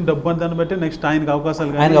 వచ్చిన డబ్బు అని దాన్ని బట్టి నెక్స్ట్ ఆయనకి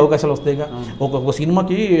అవకాశాలు వస్తాయిగా. ఒక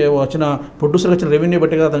సినిమాకి వచ్చిన ప్రొడ్యూసర్కి వచ్చిన రెవెన్యూ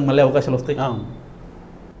బట్టి కదా దానికి మళ్ళీ అవకాశాలు వస్తాయి.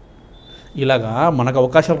 ఇలాగా మనకు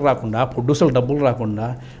అవకాశాలు రాకుండా, ప్రొడ్యూసర్లు డబ్బులు రాకుండా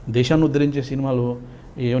దేశాన్ని ఉద్ధరించే సినిమాలు,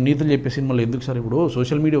 నీతులు చెప్పే సినిమాలు ఎందుకు సార్? ఇప్పుడు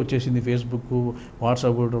సోషల్ మీడియా వచ్చేసింది, ఫేస్బుక్,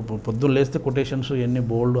 వాట్సాప్, పొద్దున్న లేస్తే కొటేషన్స్ ఇవన్నీ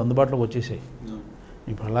బోల్డ్ అందుబాటులోకి వచ్చేసాయి.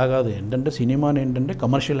 ఇప్పుడు అలా కాదు. ఏంటంటే సినిమాని ఏంటంటే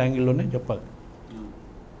కమర్షియల్ యాంగిల్లోనే చెప్పాలి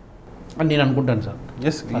అని నేను అనుకుంటాను సార్.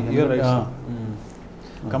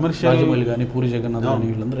 కమర్షియల్ రాజమౌళి కానీ, పూరి జగన్నాథ్ కానీ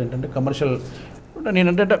వీళ్ళందరూ ఏంటంటే కమర్షియల్,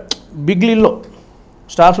 నేనంటే బిగ్ లీల్లో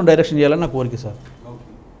స్టార్స్ డైరెక్షన్ చేయాలని నా కోరిక సార్.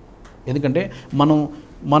 ఎందుకంటే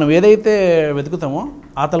మనం ఏదైతే వెతుకుతామో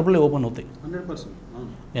ఆ తలుపులే ఓపెన్ అవుతాయి. 100%.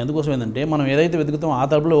 ఎందుకోసం ఏంటంటే మనం ఏదైతే వెతుకుతామో ఆ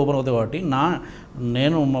తలుపులే ఓపెన్ అవుతాయి. కాబట్టి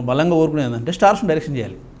నేను బలంగా కోరుకునేది ఏంటంటే స్టార్స్ని డైరెక్షన్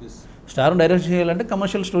చేయాలి. స్టార్ని డైరెక్షన్ చేయాలంటే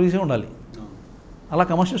కమర్షియల్ స్టోరీసే ఉండాలి. అలా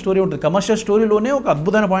కమర్షియల్ స్టోరీ ఉంటుంది. కమర్షియల్ స్టోరీలోనే ఒక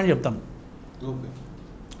అద్భుతమైన పాయింట్ చెప్తాను.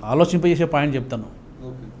 ఆలోచింపజేసే పాయింట్ చెప్తాను,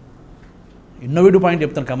 ఇన్నోవేటివ్ పాయింట్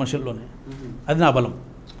చెప్తాను కమర్షియల్లోనే. అది నా బలం.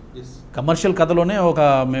 కమర్షియల్ కథలోనే ఒక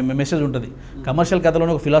మెసేజ్ ఉంటుంది, కమర్షియల్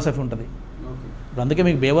కథలోనే ఒక ఫిలాసఫీ ఉంటుంది. ఇప్పుడు అందుకే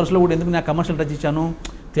మీకు బేవర్స్లో కూడా ఎందుకు నేను కమర్షియల్ టచ్ ఇచ్చాను,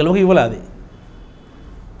 తెలుగు ఇవ్వలే, అది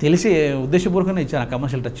తెలిసి ఉద్దేశపూర్వకంగా ఇచ్చాను ఆ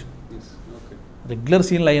కమర్షియల్ టచ్. రెగ్యులర్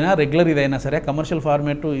సీన్లు అయినా రెగ్యులర్ ఇదైనా సరే కమర్షియల్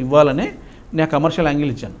ఫార్మేట్ ఇవ్వాలని నేను కమర్షియల్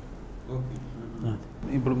యాంగిల్ ఇచ్చాను.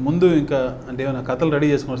 ఇప్పుడు ముందు ఇంకా అంటే ఏమైనా కథలు రెడీ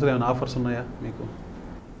చేసుకున్నారు సార్, ఏమైనా ఆఫర్స్ ఉన్నాయా మీకు?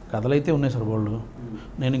 కథలు అయితే ఉన్నాయి సార్ వాళ్ళు.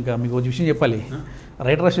 నేను ఇంకా మీకు ఒక విషయం చెప్పాలి,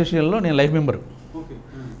 రైటర్ అసోసియేషన్లో నేను లైఫ్ మెంబర్.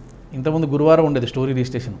 ఇంతకుముందు గురువారం ఉండేది స్టోరీ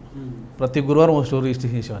రిజిస్ట్రేషన్, ప్రతి గురువారం ఒక స్టోరీ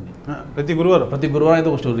రిజిస్ట్రేషన్ చేసేవాడిని. ప్రతి గురువారం అయితే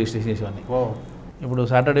ఒక స్టోరీ రిజిస్ట్రేషన్ చేసేవాడిని. ఇప్పుడు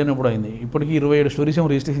సాటర్డేనే ఇప్పుడు అయింది, ఇప్పటికీ 27 స్టోరీస్ ఏమో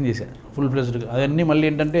రిజిస్ట్రేషన్ చేశాను ఫుల్ ఫ్లెజ్డ్గా. అవన్నీ మళ్ళీ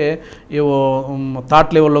ఏంటంటే ఏవో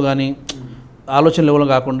థాట్ లెవెల్లో కానీ ఆలోచన లెవెల్లో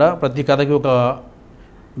కాకుండా ప్రతి కథకి ఒక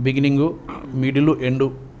బిగినింగు, మిడిల్, ఎండు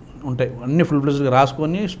ఉంటాయి. అన్నీ ఫుల్ ఫ్లెజ్డ్గా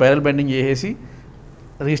రాసుకొని స్పైరల్ బైండింగ్ చేసేసి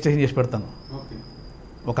రిజిస్ట్రేషన్ చేసి పెడతాను.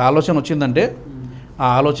 ఒక ఆలోచన వచ్చిందంటే ఆ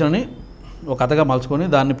ఆలోచనని ఒక కథగా మలుచుకొని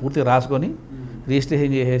దాన్ని పూర్తిగా రాసుకొని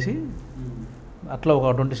రిజిస్ట్రేషన్ చేసేసి అట్లా ఒక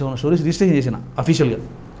 27 స్టోరీస్ రిజిస్ట్రేషన్ చేసిన అఫీషియల్గా.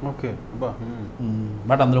 ఓకే.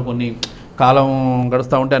 బట్ అందులో కొన్ని కాలం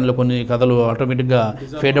గడుస్తూ ఉంటే అందులో కొన్ని కథలు ఆటోమేటిక్గా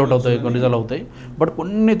ఫేడ్ అవుట్ అవుతాయి, కొన్ని రిజాల్వ్ అవుతాయి. బట్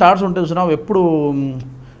కొన్ని థాట్స్ ఉంటాయి చూసినా ఎప్పుడు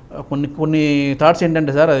కొన్ని థాట్స్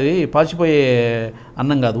ఏంటంటే సార్ అది పాచిపోయే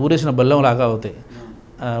అన్నం కాదు, ఊరేసిన బెల్లం లాగా అవుతాయి,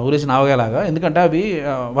 ఊరేసిన ఆవగాలాగా. ఎందుకంటే అవి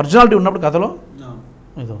ఒరిజినాలిటీ ఉన్నప్పుడు కథలో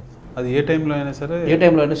ఇది అది ఏ టైంలో అయినా సరే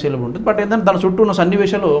సేలబుల్ ఉంటుంది. బట్ ఏంటంటే దాని చుట్టూ ఉన్న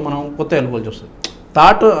సన్నివేశాలు మనం కొత్త అనుకోవాల్సి వస్తుంది.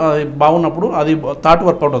 థాట్ బాగున్నప్పుడు అది థాట్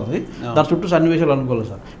వర్కౌట్ అవుతుంది, దాని చుట్టూ సన్నివేశాలు అనుకోవాలి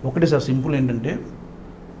సార్. ఒకటి సార్ సింపుల్ ఏంటంటే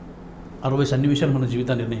 60 సన్నివేశాలు మన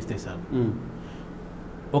జీవితాన్ని నిర్ణయిస్తాయి సార్.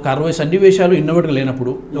 ఒక 60 సన్నివేశాలు ఇన్నోవేట్గా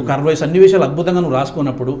లేనప్పుడు, ఒక 60 సన్నివేశాలు అద్భుతంగా నువ్వు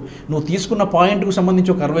రాసుకున్నప్పుడు, నువ్వు తీసుకున్న పాయింట్కు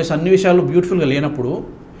సంబంధించి ఒక 60 సన్నివేశాలు బ్యూటిఫుల్గా లేనప్పుడు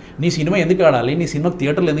నీ సినిమా ఎందుకు ఆడాలి, నీ సినిమాకి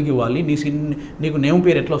థియేటర్లు ఎందుకు ఇవ్వాలి, నీకు నేమ్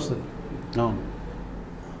పేరు ఎట్లా వస్తుంది?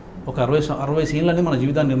 ఒక 60 సీన్లు అనేది మన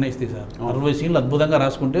జీవితాన్ని నిర్ణయిస్తాయి సార్. 60 సీన్లు అద్భుతంగా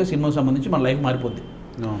రాసుకుంటే సినిమాకి సంబంధించి మన లైఫ్ మారిపోద్ది.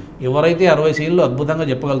 ఎవరైతే 60 సీన్లు అద్భుతంగా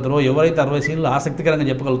చెప్పగలుగుతారో, ఎవరైతే 60 సీన్లు ఆసక్తికరంగా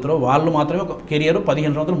చెప్పగలుగుతారో వాళ్ళు మాత్రమే ఒక కెరియర్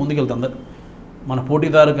 15 సంవత్సరాలు ముందుకెళ్తారు. అందరు మన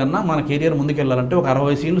పోటీదారు కన్నా మన కెరియర్ ముందుకెళ్ళాలంటే ఒక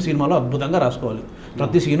 60 సీన్లు సినిమాలో అద్భుతంగా రాసుకోవాలి.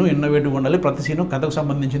 ప్రతి సీను ఇన్నోవేటివ్ ఉండాలి, ప్రతి సీను కథకు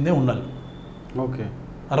సంబంధించిందే ఉండాలి. ఓకే.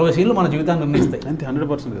 60 సీన్లు మన జీవితాన్ని నిర్ణయిస్తాయి. అంతే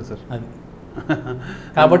 100% కదా సార్. అది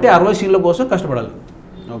కాబట్టి 60 సీన్ల కోసం కష్టపడాలి.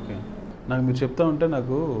 ఓకే. నాకు మీరు చెప్తా ఉంటే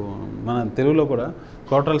నాకు మన తెలుగులో కూడా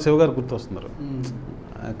కోట్రాల శివ గారు గుర్తొస్తున్నారు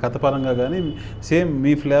కథపరంగా, కానీ సేమ్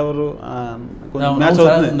మీ ఫ్లేవరు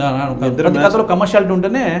కథలో కమర్షియాలిటీ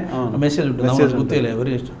ఉంటేనే మెసేజ్ ఉంటుంది. గుర్తులే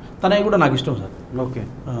ఎవరి ఇష్టం, తనవి కూడా నాకు ఇష్టం సార్. ఓకే.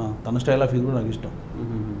 తన స్టైల్ ఆఫ్ ఇది కూడా నాకు ఇష్టం.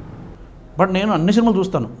 బట్ నేను అన్ని సినిమాలు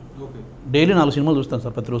చూస్తాను, డైలీ 4 సినిమాలు చూస్తాను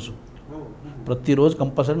సార్. ప్రతిరోజు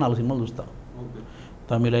కంపల్సరీ 4 సినిమాలు చూస్తాను.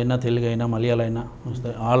 తమిళ అయినా, తెలుగు అయినా, మలయాళం అయినా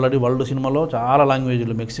వస్తాయి. ఆల్రెడీ వరల్డ్ సినిమాలో చాలా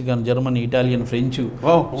లాంగ్వేజ్లు, మెక్సికన్, జర్మన్, ఇటాలియన్, ఫ్రెంచ్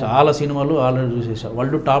చాలా సినిమాలు ఆల్రెడీ చూసేసా.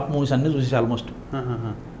 వరల్డ్ టాప్ మూవీస్ అన్నీ చూసేసా ఆల్మోస్ట్.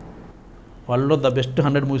 వరల్డ్లో ద బెస్ట్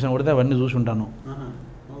 100 మూవీస్ అని కొడితే అవన్నీ చూసి ఉంటాను.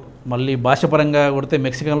 మళ్ళీ భాషపరంగా కొడితే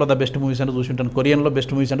మెక్సికన్లో ద బెస్ట్ మూవీస్ అంటే చూసి ఉంటాను, కొరియన్లో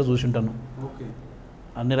బెస్ట్ మూవీస్ అంటే చూసి ఉంటాను.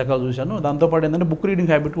 అన్ని రకాలు చూశాను. దాంతోపాటు ఏంటంటే బుక్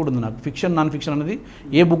రీడింగ్ హ్యాబిట్ కూడా ఉంది నాకు. ఫిక్షన్, నాన్ ఫిక్షన్ అనేది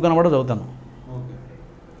ఏ బుక్ కనబడో చదువుతాను.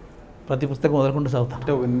 ప్రతి పుస్తకం వదలకుండా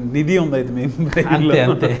చదువుతాను. నిధి ఉంది అయితే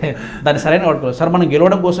అంతే దాన్ని సరైన వాడుకోవాలి సార్. మనం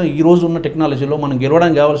గెలవడం కోసం ఈ రోజు ఉన్న టెక్నాలజీలో మనం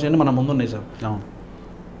గెలవడానికి కావాల్సినవి మన ముందు ఉన్నాయి సార్.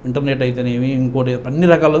 ఇంటర్నెట్ అయితేనేమి, ఇంకోటి అన్ని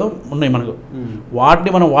రకాలు ఉన్నాయి మనకు.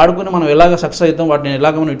 వాటిని మనం వాడుకొని మనం ఎలాగ సక్సెస్ అవుతాం, వాటిని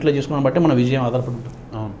ఎలాగ మనం ఇట్లా చేసుకున్నాం బట్టి మన విజయం ఆధారపడి ఉంటుంది.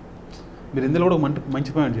 అవును. మీరు ఇందులో కూడా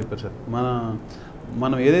మంచి పాయింట్ చెప్పారు సార్.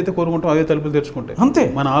 మనం ఏదైతే కోరుకుంటామో అదే తలుపులు తెరుచుకుంటాయి. అంతే,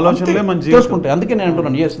 మన ఆలోచనలే మన చేసుకుంటాయి. అందుకే నేను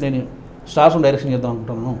అంటున్నాను, నేను స్టార్స్ డైరెక్షన్ చేద్దాం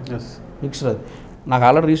అనుకుంటున్నాను. ఫిక్స్ అది. నాకు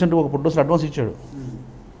ఆల్రెడీ రీసెంట్గా ఒక ప్రొడ్యూసర్ అడ్వాన్స్ ఇచ్చాడు.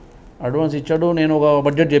 నేను ఒక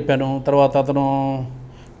బడ్జెట్ చెప్పాను. తర్వాత అతను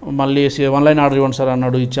మళ్ళీ 1 లైన్ ఆర్డర్ ఇవ్వండి సార్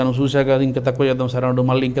అన్నాడు. ఇచ్చాను. చూశాక ఇంకా తక్కువ చేద్దాం సార్ అన్నాడు.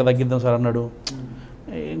 మళ్ళీ ఇంకా తగ్గిద్దాం సార్ అన్నాడు.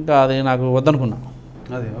 ఇంకా అది నాకు వద్దనుకున్నా.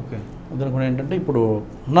 వద్దనుకున్నా ఏంటంటే ఇప్పుడు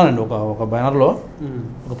ఉన్నానండి ఒక బ్యానర్లో,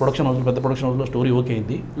 ఒక ప్రొడక్షన్ హౌస్, పెద్ద ప్రొడక్షన్ హౌస్లో స్టోరీ ఓకే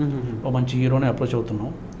అయింది. ఒక మంచి హీరోనే అప్రోచ్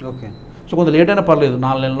అవుతున్నాం. ఓకే. సో కొంత లేట్ అయినా పర్లేదు,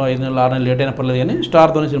 4 నెలలు 5 నెలలు 6 నెలలు లేట్ అయినా పర్లేదు, కానీ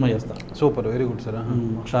స్టార్తోనే సినిమా చేస్తాను. Super, very good sir.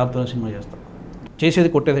 స్టార్తోనే cinema చేస్తాను. చేసేది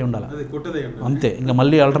కొట్టేదే ఉండాలి, అంతే. ఇంకా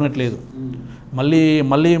మళ్ళీ ఆల్టర్నేట్ లేదు.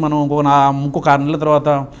 మళ్ళీ మనం ఇంకొక 6 నెలల తర్వాత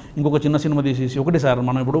ఇంకొక చిన్న సినిమా తీసేసి ఒకటి సార్,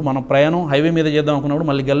 మనం ఇప్పుడు మన ప్రయాణం హైవే మీద చేద్దాం అనుకున్నప్పుడు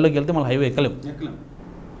మళ్ళీ గల్లోకి వెళ్తే మళ్ళీ హైవే ఎక్కలేము.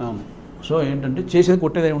 సో ఏంటంటే చేసేది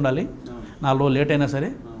కొట్టేదే ఉండాలి. 4 రోజులు లేట్ అయినా సరే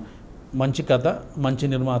మంచి కథ, మంచి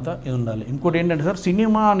నిర్మాత ఇది ఉండాలి. ఇంకోటి ఏంటంటే సార్,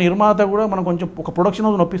 సినిమా నిర్మాత కూడా మనం కొంచెం ఒక ప్రొడక్షన్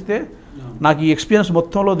హౌస్ను ఒప్పిస్తే, నాకు ఈ ఎక్స్పీరియన్స్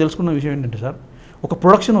మొత్తంలో తెలుసుకున్న విషయం ఏంటంటే సార్, ఒక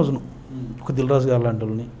ప్రొడక్షన్ హౌస్ను, ఒక దిల్ రాజు గారు లాంటి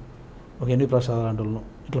వాళ్ళని, ఒక ఎన్వి ప్రసాద్ లాంటి వాళ్ళను,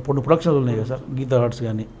 ఇట్లా ప్రొడక్షన్ హౌస్లు ఉన్నాయి కదా సార్, గీతా ఆర్ట్స్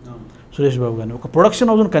కానీ, సురేష్ బాబు కానీ, ఒక ప్రొడక్షన్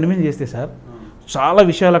హౌస్ను కన్విన్స్ చేస్తే సార్ చాలా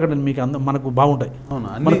విషయాలు అక్కడ మీకు మనకు బాగుంటాయి. అవును,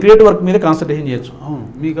 మన క్రియేటివ్ వర్క్ మీద కాన్సన్ట్రేషన్ చేయొచ్చు. అవును,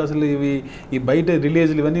 మీకు అసలు ఈ బయట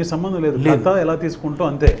రిలీజ్లు ఇవన్నీ సంబంధం లేదు, కథ ఎలా తీసుకుంటాం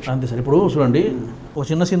అంతే సార్. ఇప్పుడు చూడండి, ఒక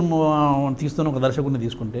చిన్న సినిమా తీస్తున్న ఒక దర్శకుడిని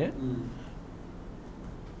తీసుకుంటే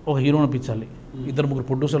ఒక హీరోని పిచ్చాలి, 2-3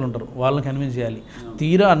 ప్రొడ్యూసర్లు ఉంటారు, వాళ్ళని కన్విన్స్ చేయాలి.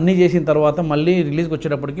 తీరా అన్నీ చేసిన తర్వాత మళ్ళీ రిలీజ్కి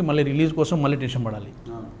వచ్చేటప్పటికి మళ్ళీ రిలీజ్ కోసం మళ్ళీ టెన్షన్ పడాలి,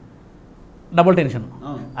 డబుల్ టెన్షన్.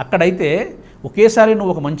 అక్కడైతే ఒకేసారి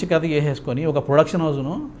నువ్వు ఒక మంచి కథ చేసేసుకొని ఒక ప్రొడక్షన్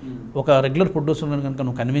హౌస్ను ఒక రెగ్యులర్ ప్రొడ్యూసర్ని కనుక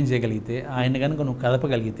నువ్వు కన్విన్స్ చేయగలిగితే, ఆయన కనుక నువ్వు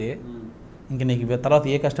కదపగలిగితే ఇంక నీకు తర్వాత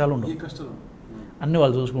ఏ కష్టాలు ఉండవు. అన్నీ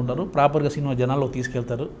వాళ్ళు చూసుకుంటారు, ప్రాపర్గా సినిమా జనాల్లో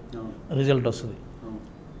తీసుకెళ్తారు, రిజల్ట్ వస్తుంది.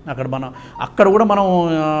 అక్కడ కూడా మనం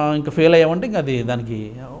ఇంకా ఫెయిల్ అయ్యామంటే ఇంకా అది దానికి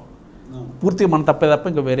పూర్తిగా మనం తప్పే తప్ప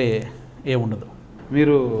ఇంకా వేరే ఏముండదు.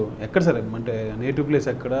 మీరు ఎక్కడ సార్, అంటే నేటివ్ ప్లేస్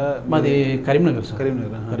ఎక్కడ? మాది కరీంనగర్ సార్.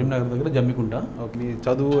 కరీంనగర్ దగ్గర జమ్మికుంట. మీ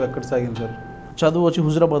చదువు ఎక్కడ సాగింది సార్? చదువు వచ్చి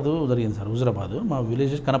హుజురాబాద్ జరిగింది సార్. హుజురాబాద్ మా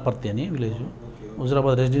విలేజ్ కనపర్తి అని విలేజ్.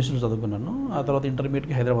 హుజురాబాద్ రెసిడెన్షియల్ చదువుకున్నాను. ఆ తర్వాత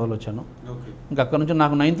ఇంటర్మీడియట్కి హైదరాబాద్లో వచ్చాను. ఇంకా అక్కడ నుంచి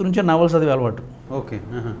నాకు 9th నుంచే నావల్స్ చదివే అలవాటు. ఓకే,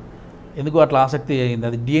 ఎందుకు అట్లా ఆసక్తి అయింది,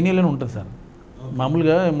 అది డిఎన్ఏలోనే ఉంటుంది సార్.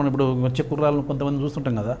 మామూలుగా మనం ఇప్పుడు వచ్చే కుర్రాలను కొంతమంది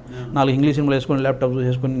చూస్తుంటాం కదా, 4 ఇంగ్లీష్ సినిమాలు వేసుకొని ల్యాప్టాప్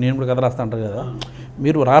వేసుకొని నేను కూడా కథ రాస్తా అంటారు కదా.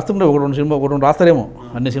 మీరు రాస్తుంటే 1-2 సినిమా 1-2 రాస్తారేమో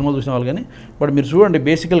అన్ని సినిమాలు చూసిన వాళ్ళు, కానీ బట్ మీరు చూడండి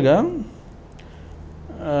బేసికల్గా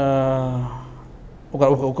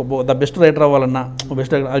ఒక ద బెస్ట్ రైటర్ అవ్వాలన్నా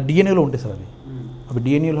బెస్ట్ అది డిఎన్ఏలో ఉంటాయి సార్. అవి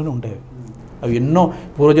డిఎన్ఏలోనే ఉంటాయి. అవి ఎన్నో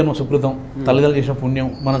పూర్వజన్మ సుకృతం, తల్లిదండ్రులు చేసిన పుణ్యం,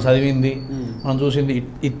 మనం చదివింది, మనం చూసింది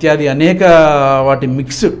ఇత్యాది అనేక వాటి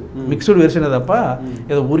మిక్స్డ్ వెర్షన్ తప్ప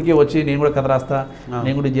ఏదో ఊరికే వచ్చి నేను కూడా కథ రాస్తా,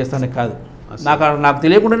 నేను కూడా ఇది చేస్తానే కాదు. నాకు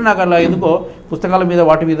తెలియకుండానే నాకు అలా ఎందుకో పుస్తకాల మీద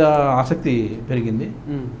వాటి మీద ఆసక్తి పెరిగింది.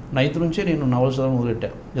 9th నుంచే నేను నవల్స్ చదవడం మొదలెట్టా.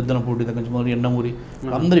 జద్దనపూడి దగ్గర నుంచి మొదలు ఎండమూరి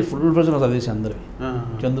అందరి ఫుల్ ఫ్రెష్గా చదివేసి అందరి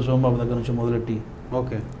చందు సోమబాబు దగ్గర నుంచి మొదలెట్టి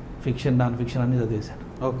ఓకే ఫిక్షన్ నాన్ ఫిక్షన్ అన్నీ చదివేశాను.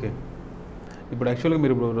 ఓకే, ఇప్పుడు యాక్చువల్గా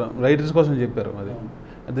మీరు ఇప్పుడు రైటర్స్ కోసం చెప్పారు. అది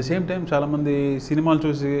అట్ ద సేమ్ టైం చాలామంది సినిమాలు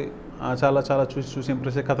చూసి చాలా చూసి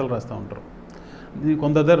ఇంప్రెస్ అయ్యి కథలు రాస్తూ ఉంటారు. నేను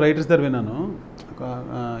కొంత రైటర్స్ దగ్గర విన్నాను,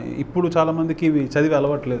 ఇప్పుడు చాలామందికి ఇవి చదివి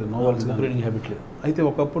అలవాట్లేదు, నోవెల్స్ రీడింగ్ హ్యాబిట్ లేదు. అయితే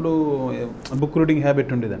ఒకప్పుడు బుక్ రీడింగ్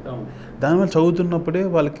హ్యాబిట్ ఉండేదండి. దానివల్ల చదువుతున్నప్పుడే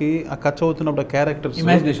వాళ్ళకి ఆ కథ చదువుతున్నప్పుడు ఆ క్యారెక్టర్స్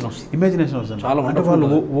ఇమాజినేషన్ వస్తుంది చాలా, అంటే వాళ్ళు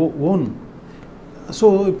ఓన్. సో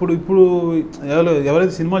ఇప్పుడు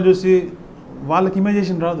ఎవరైతే సినిమాలు చూసి వాళ్ళకి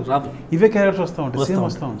ఇమాజినేషన్ రాదు, ఇవే క్యారెక్టర్స్ వస్తూ ఉంటాయి,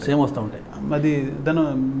 సేమ్ వస్తూ ఉంటాయి. అది దాని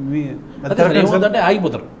అంటే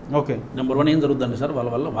ఆగిపోతారు. ఓకే, నెంబర్ 1 ఏం జరుగుతుందండి సార్,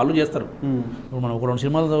 వాళ్ళు చేస్తారు. ఇప్పుడు మనం 1-2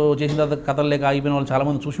 సినిమాలు చేసిన తర్వాత కథలు లేక ఆగిపోయిన వాళ్ళు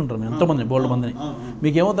చాలామంది చూసి ఉంటారు, ఎంతోమంది బోల్డ్ మందిని.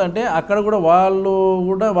 మీకు ఏమవుతుందంటే అక్కడ కూడా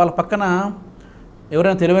వాళ్ళ పక్కన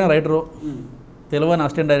ఎవరైనా తెలివైన రైటరు, తెలివైన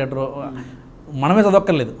అసిస్టెంట్ డైరెక్టరు, మనమే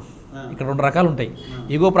చదవక్కర్లేదు. ఇక్కడ 2 రకాలు ఉంటాయి.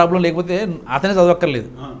 ఈగో ప్రాబ్లం లేకపోతే అతనే చదవక్కర్లేదు,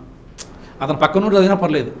 అతను పక్కన నుండి చదివినా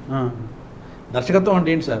పర్లేదు. దర్శకత్వం అంటే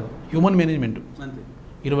ఏంటి సార్, హ్యూమన్ మేనేజ్మెంట్.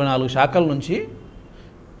 24 శాఖల నుంచి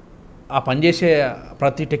ఆ పనిచేసే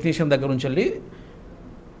ప్రతి టెక్నీషియన్ దగ్గర నుంచి వెళ్ళి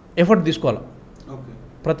ఎఫర్ట్ తీసుకోవాలి.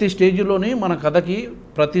 ప్రతి స్టేజ్లోని మన కథకి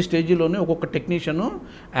ప్రతి స్టేజ్లోని ఒక్కొక్క టెక్నీషియన్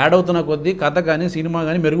యాడ్ అవుతున్న కొద్దీ కథ కానీ సినిమా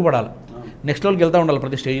కానీ మెరుగుపడాలి, నెక్స్ట్ లెవెల్కి వెళ్తూ ఉండాలి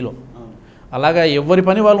ప్రతి స్టేజ్లో. అలాగా ఎవరి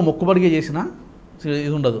పని వాళ్ళు మొక్కుబడిగా చేసినా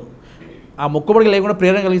ఇది ఉండదు. ఆ మొక్కుబడిగా లేకుండా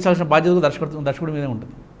ప్రేరణ కలిగించాల్సిన బాధ్యత దర్శకుడి మీదే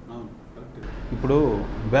ఉంటుంది. ఇప్పుడు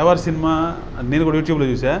బేవార్ సినిమా నేను కూడా యూట్యూబ్లో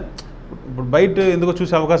చూసా, ఇప్పుడు బయట ఎందుకో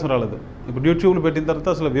చూసే అవకాశం రాలేదు. ఇప్పుడు యూట్యూబ్లో పెట్టిన తర్వాత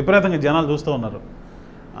అసలు విపరీతంగా జనాలు చూస్తూ ఉన్నారు.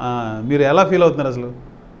 మీరు ఎలా ఫీల్ అవుతున్నారు అసలు,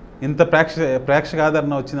 ఇంత ప్రేక్షక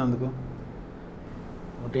ఆదరణ వచ్చింది అందుకు?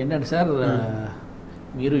 ఒకటి ఏంటంటే సార్,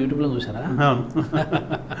 మీరు యూట్యూబ్లో చూసారా?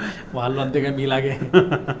 వాళ్ళు అంతేగా మీలాగే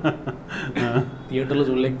థియేటర్లో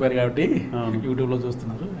చూడలేకపోయారు కాబట్టి యూట్యూబ్లో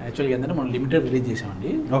చూస్తున్నారు. యాక్చువల్గా ఏంటంటే మనం లిమిటెడ్ రిలీజ్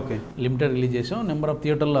చేసామండి. ఓకే, లిమిటెడ్ రిలీజ్ చేసాం. నెంబర్ ఆఫ్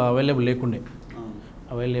థియేటర్లు అవైలబుల్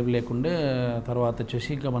లేకుండే తర్వాత వచ్చేసి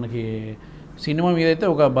ఇంకా మనకి సినిమా మీద అయితే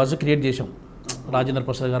ఒక బజ్ క్రియేట్ చేసాం. రాజేంద్ర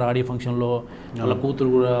ప్రసాద్ గారు ఆడియో ఫంక్షన్లో వాళ్ళ కూతురు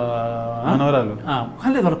కూడా లేదు,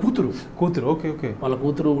 వాళ్ళ కూతురు ఓకే ఓకే వాళ్ళ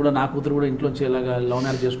కూతురు కూడా నా కూతురు కూడా ఇంట్లోంచి ఇలాగా లవ్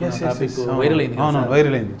మ్యారేజ్ చేసుకున్న టాపిక్ వైరల్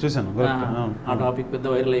అయింది, చూసాను. ఆ టాపిక్ పెద్ద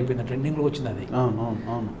వైరల్ అయిపోయింది, ట్రెండింగ్లో వచ్చింది అది.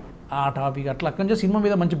 ఆ టాపిక్ అట్లా అక్కడి నుంచి సినిమా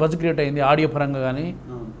మీద మంచి బజ్ క్రియేట్ అయింది. ఆడియో పరంగా కానీ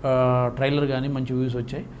ట్రైలర్ కానీ మంచి వ్యూస్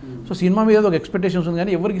వచ్చాయి. సో సినిమా మీద ఒక ఎక్స్పెక్టేషన్స్ ఉంది,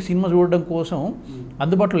 కానీ ఎవరికి సినిమా చూడడం కోసం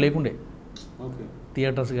అందుబాటులో లేకుండే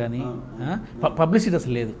థియేటర్స్ కానీ పబ్లిసిటీ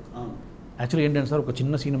అసలు లేదు. యాక్చువల్గా ఏంటంటే సార్, ఒక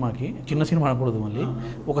చిన్న సినిమా అనకూడదు, మళ్ళీ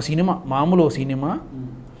ఒక సినిమా మామూలు సినిమా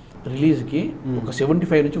రిలీజ్కి ఒక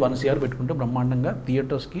 75 నుంచి 1 CR పెట్టుకుంటే బ్రహ్మాండంగా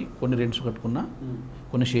థియేటర్స్కి కొన్ని రెంట్స్ కట్టుకున్నా,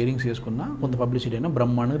 కొన్ని షేరింగ్స్ వేసుకున్నా, కొంత పబ్లిసిటీ అయినా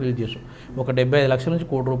బ్రహ్మాండంగా రిలీజ్ చేస్తాం. ఒక 75 లక్షల నుంచి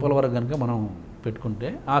 ₹1 కోటి వరకు కనుక మనం పెట్టుకుంటే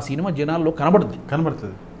ఆ సినిమా జనాల్లో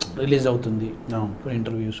కనబడుతుంది, రిలీజ్ అవుతుంది.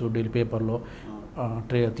 ఇంటర్వ్యూస్, డైలీ పేపర్లో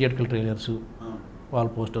theatrical trailers,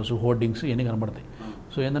 wall posters, hoardings ఇవన్నీ కనబడతాయి.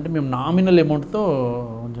 సో ఏంటంటే మేము నామినల్ అమౌంట్తో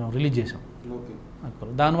కొంచెం రిలీజ్ చేసాం.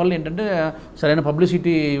 సూపర్. దానివల్ల ఏంటంటే సరైన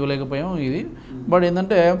పబ్లిసిటీ ఇవ్వలేకపోయాం ఇది. బట్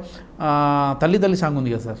ఏంటంటే తల్లి తల్లి సాంగ్ ఉంది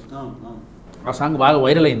కదా సార్, ఆ సాంగ్ బాగా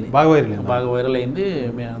వైరల్ అయింది. బాగా వైరల్ అయింది.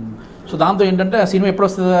 సో దాంతో ఏంటంటే ఆ సినిమా ఎప్పుడు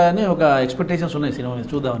వస్తుందా అని ఒక ఎక్స్పెక్టేషన్స్ ఉన్నాయి సినిమా మీద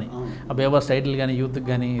చూద్దామని. ఆ బేవర్స్ టైటిల్ కానీ యూత్కి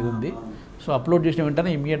కానీ ఇది ఉంది. సో అప్లోడ్ చేసిన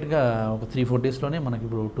వెంటనే ఇమీడియట్గా ఒక 3-4 డేస్లోనే మనకి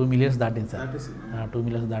ఇప్పుడు 2 మిలియన్స్ దాటింది సార్. 2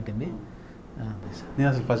 మిలియన్స్ దాటింది. నేను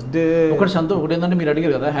అసలు ఫస్ట్ డే ఒకటి ఏంటంటే మీరు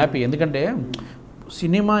అడిగారు కదా హ్యాపీ. ఎందుకంటే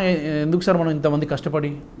సినిమా ఎందుకు సార్ మనం ఇంతమంది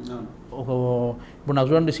కష్టపడి ఇప్పుడు నాకు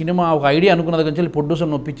చూడండి, సినిమా ఒక ఐడియా అనుకున్న దగ్గర నుంచి ప్రొడ్యూసర్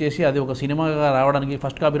నొప్పించేసి అది ఒక సినిమాగా రావడానికి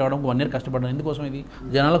ఫస్ట్ కాపీ రావడానికి 1 ఇయర్ కష్టపడ్డాను. ఎందుకోసం ఇది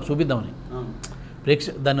జనాలకు చూపిద్దామని.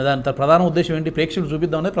 దాని ప్రధాన ఉద్దేశం ఏంటి, ప్రేక్షకులు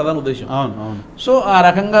చూపిద్దాం అనేది ప్రధాన ఉద్దేశం. సో ఆ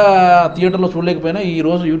రకంగా థియేటర్లో చూడలేకపోయినా ఈ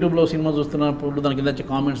రోజు యూట్యూబ్లో సినిమా చూస్తున్నప్పుడు దాని కింద వచ్చే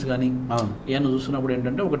కామెంట్స్ కానీ ఏమైనా చూస్తున్నప్పుడు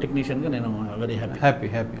ఏంటంటే ఒక టెక్నీషియన్గా నేను వెరీ హ్యాపీ.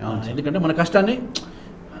 ఎందుకంటే మన కష్టాన్ని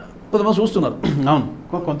కొంతమంది చూస్తున్నారు. అవును,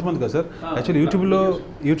 కొంతమంది కదా సార్. యాక్చువల్లీ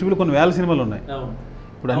యూట్యూబ్లో కొన్ని వేల సినిమాలు ఉన్నాయి.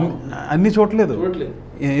 ఇప్పుడు అన్ని చూడలేదు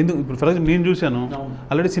ఎందుకు. ఇప్పుడు ఫర్ ఎగ్జాంపుల్ నేను చూశాను,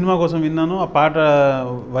 ఆల్రెడీ సినిమా కోసం విన్నాను, ఆ పాట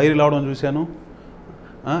వైరల్ అవడం చూశాను.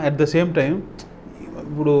 అట్ ద సేమ్ టైం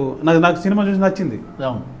ఇప్పుడు నాకు సినిమా చూసి నచ్చింది.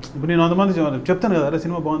 ఇప్పుడు నేను 100 మంది చెప్తాను కదా, అరే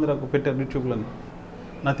సినిమా బాగుంది నాకు పెట్టారు యూట్యూబ్లో.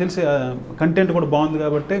 నాకు తెలిసి కంటెంట్ కూడా బాగుంది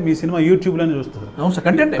కాబట్టి మీ సినిమా యూట్యూబ్లోనే చూస్తారు. అవును సార్,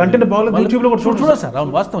 కంటెంట్ బాగుంది యూట్యూబ్లో కూడా చూడాలి సార్.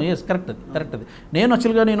 అవును, వాస్తవం. ఎస్, కరెక్ట్ అది. నేను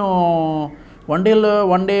యాక్చువల్గా నేను 1 డే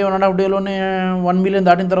 1.5 డేలోనే 1 మిలియన్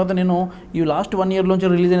దాటిన తర్వాత నేను ఈ లాస్ట్ 1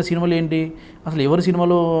 ఇయర్లోంచి రిలీజ్ అయిన సినిమాలు ఏంటి, అసలు ఎవరి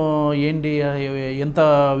సినిమాలు ఏంటి, ఎంత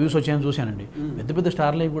వ్యూస్ వచ్చాయని చూశానండి. పెద్ద పెద్ద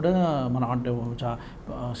స్టార్లు కూడా మన అంటే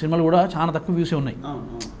సినిమాలు కూడా చాలా తక్కువ వ్యూసే ఉన్నాయి.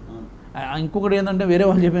 ఇంకొకటి ఏంటంటే వేరే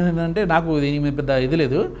వాళ్ళు చెప్పేది ఏంటంటే, నాకు దీని మీద పెద్ద ఇది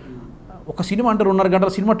లేదు. ఒక సినిమా అంటే 2.5 గంటల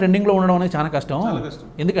సినిమా ట్రెండింగ్లో ఉండడం అనేది చాలా కష్టం.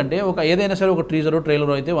 ఎందుకంటే ఏదైనా సరే ఒక టీజర్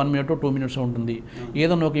ట్రైలర్ అయితే 1 మినిట్ 2 మినిట్స్ ఉంటుంది.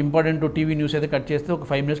 ఏదైనా ఒక ఇంపార్టెంట్ టీవీ న్యూస్ అయితే కట్ చేస్తే ఒక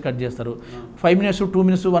 5 మినిట్స్ కట్ చేస్తారు. 5 మినిట్స్ 2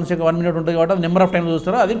 మినిట్స్ 1 మినిట్ ఉంటుంది కాబట్టి అది నెంబర్ ఆఫ్ టైంలో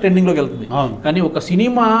చూస్తారో అది ట్రెండింగ్లోకి వెళ్తుంది. కానీ ఒక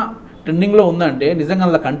సినిమా ట్రెండింగ్లో ఉందంటే నిజంగా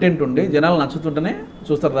అలా కంటెంట్ ఉండి జనాలు నచ్చుతుంటేనే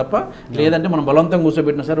చూస్తారు తప్ప, లేదంటే మనం బలవంతం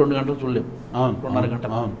కూర్చోబెట్టినా సరే 2 గంటలు చూడలేము, 2.5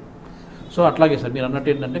 గంటలు. సో అట్లాగే సార్ మీరు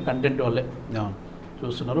అన్నట్టు ఏంటంటే కంటెంట్ వల్లే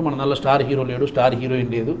చూస్తున్నారు. మన దానిలో స్టార్ హీరో లేడు, స్టార్ హీరోయిన్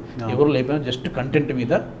లేదు, ఎవరు లేకపోయినా జస్ట్ కంటెంట్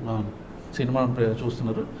మీద సినిమా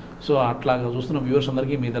చూస్తున్నారు. సో అట్లాగా చూస్తున్న వ్యూవర్స్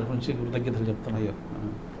అందరికీ మీ తరఫు నుంచి కృతజ్ఞతలు చెప్తాను. అయ్యో,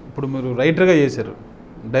 ఇప్పుడు మీరు రైటర్గా చేశారు,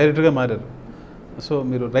 డైరెక్టర్గా మారారు. సో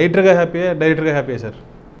మీరు రైటర్గా హ్యాపీయా, డైరెక్టర్గా హ్యాపీయా సార్?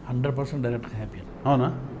 100% డైరెక్టర్గా హ్యాపీ. అవునా?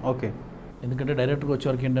 ఓకే. ఎందుకంటే డైరెక్టర్గా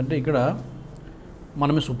వచ్చేవరకు ఏంటంటే ఇక్కడ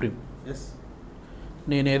మనమే సుప్రీం.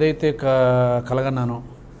 నేను ఏదైతే కలగన్నానో,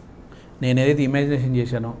 నేను ఏదైతే ఇమాజినేషన్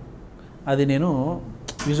చేశానో అది నేను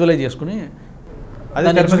విజువలైజ్ చేసుకుని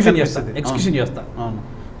ఎగ్జిక్యూషన్ చేస్తాను.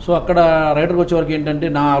 సో అక్కడ రైటర్కి వచ్చేవరకు ఏంటంటే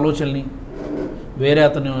నా ఆలోచనని వేరే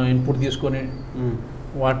అతను ఇన్పుట్ తీసుకొని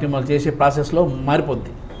వాటిని మనం చేసే ప్రాసెస్లో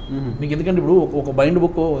మారిపోద్ది మీకు. ఎందుకంటే ఇప్పుడు ఒక బైండ్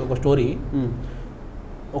బుక్, ఒక స్టోరీ,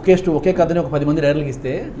 ఒకే కథని ఒక 10 మంది రైటర్లకు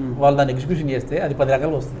ఇస్తే వాళ్ళు దాన్ని ఎగ్జిక్యూషన్ చేస్తే అది 10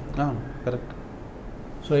 రకాలుగా వస్తుంది. కరెక్ట్.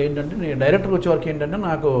 సో ఏంటంటే నేను డైరెక్టర్కి వచ్చేవరకు ఏంటంటే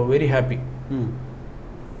నాకు వెరీ హ్యాపీ.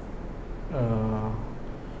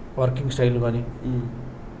 వర్కింగ్ స్టైల్ కానీ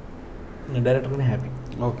నేను డైరెక్టర్గానే హ్యాపీ.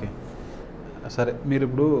 ఓకే, సరే. మీరు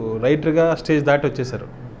ఇప్పుడు రైటర్గా స్టేజ్ దాటి వచ్చేసారు.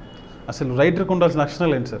 అసలు రైటర్కి ఉండాల్సిన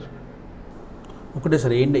లక్షణాలు ఏంటి సార్? ఒకటే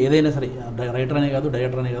సార్, ఏదైనా సరే రైటర్ అనే కాదు,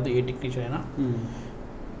 డైరెక్టర్ అనే కాదు, ఏ టెక్నీషియన్ అయినా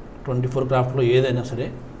 24 క్రాఫ్ట్లో ఏదైనా సరే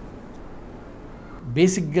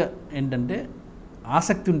బేసిక్గా ఏంటంటే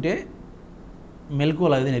ఆసక్తి ఉంటే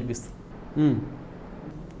మెలకువలు అనేది నేర్పిస్తుంది.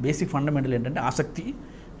 బేసిక్ ఫండమెంటల్ ఏంటంటే ఆసక్తి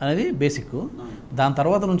అనేది బేసిక్. దాని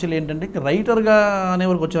తర్వాత నుంచి ఏంటంటే రైటర్గా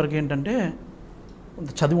అనేవరకు వచ్చేవరకు ఏంటంటే కొంత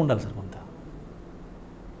చదువు ఉండాలి సార్. కొంత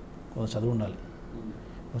చదువు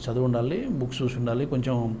ఉండాలి, బుక్స్ చూసి ఉండాలి,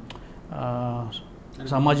 కొంచెం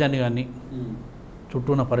సమాజాన్ని కానీ చుట్టూ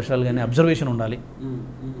ఉన్న పరిసరాలు కానీ అబ్జర్వేషన్ ఉండాలి.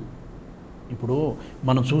 ఇప్పుడు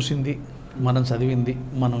మనం చూసింది, మనం చదివింది,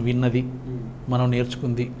 మనం విన్నది, మనం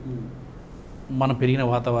నేర్చుకుంది, మనం పెరిగిన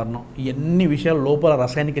వాతావరణం, ఇవన్నీ విషయాలు లోపల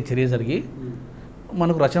రసాయనిక చర్య జరిగి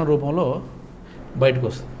మనకు రచన రూపంలో బయటకు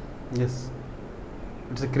వస్తుంది.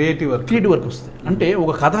 ఇట్స్ క్రియేటివ్ వర్క్ వస్తుంది. అంటే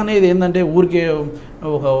ఒక కథ అనేది ఏంటంటే ఊరికే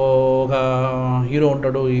ఒక హీరో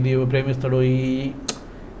ఉంటాడు, ఇది ప్రేమిస్తాడు,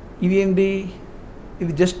 ఇది ఏంటి,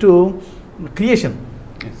 ఇది జస్ట్ క్రియేషన్.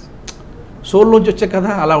 సోల్లోంచి వచ్చే కథ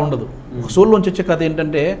అలా ఉండదు. సోల్లోంచి వచ్చే కథ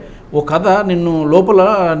ఏంటంటే ఒక కథ నిన్ను లోపల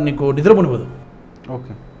నీకు నిద్రపోనివ్వదు.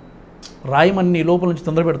 ఓకే. రాయమని లోపల నుంచి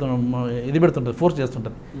తొందర పెడుతుంటుంది, ఫోర్స్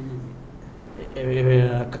చేస్తుంటుంది.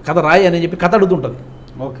 కథ రాయి అని చెప్పి కథ అడుగుతుంటుంది.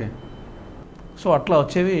 ఓకే. సో అట్లా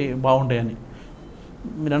వచ్చేవి బాగుంటాయని.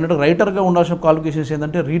 మీరు అన్నట్టు రైటర్గా ఉండాల్సిన క్వాలిఫికేషన్స్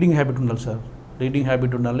ఏంటంటే రీడింగ్ హ్యాబిట్ ఉండాలి సార్. రీడింగ్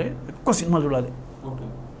హ్యాబిట్ ఉండాలి, ఎక్కువ సినిమాలు చూడాలి.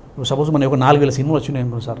 ఇప్పుడు సపోజ్ మన ఒక 4000 సినిమాలు వచ్చినాయి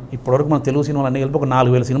అనుకోండి సార్. ఇప్పటివరకు మన తెలుగు సినిమాలు అన్నీ కలిపి ఒక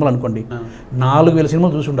 4000 సినిమాలు అనుకోండి. 4000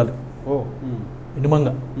 సినిమాలు చూసి ఉండాలి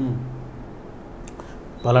మినిమంగా.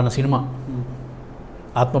 పలానా సినిమా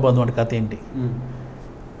ఆత్మబంధం అంటే కథ ఏంటి,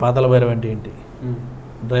 పాతాళ భైరవి అంటే ఏంటి,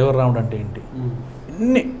 డ్రైవర్ రాముడు అంటే ఏంటి,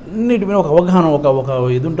 అన్నిటి మీద ఒక అవగాహన ఒక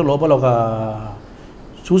ఇది ఉంటే లోపల ఒక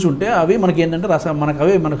చూసి ఉంటే అవి మనకి ఏంటంటే మనకు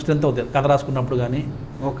అవే మనకు స్ట్రెంత్ అవుతాయి కథ రాసుకున్నప్పుడు కానీ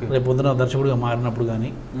రేపు పొద్దున దర్శకుడిగా మారినప్పుడు కానీ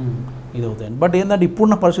ఇది అవుతాయి. బట్ ఏంటంటే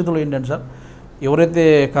ఇప్పుడున్న పరిస్థితుల్లో ఏంటంటే సార్ ఎవరైతే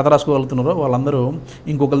కథ రాసుకోగలుగుతున్నారో వాళ్ళందరూ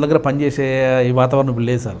ఇంకొకరి దగ్గర పనిచేసే ఈ వాతావరణం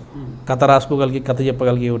లేదు సార్. కథ రాసుకోగలిగి కథ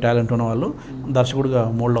చెప్పగలిగే టాలెంట్ ఉన్న వాళ్ళు దర్శకుడిగా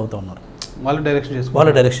మోల్డ్ అవుతూ ఉన్నారు, వాళ్ళు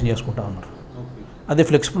డైరెక్షన్ చేసుకుంటూ ఉన్నారు. అదే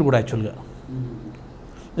ఫ్లెక్సిబుల్ కూడా యాక్చువల్గా.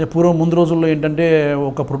 పూర్వం ముందు రోజుల్లో ఏంటంటే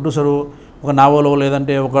ఒక ప్రొడ్యూసరు ఒక నావలో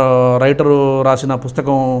లేదంటే ఒక రైటరు రాసిన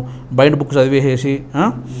పుస్తకం బైండ్ బుక్ చదివేసేసి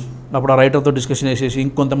అప్పుడు ఆ రైటర్తో డిస్కషన్ చేసేసి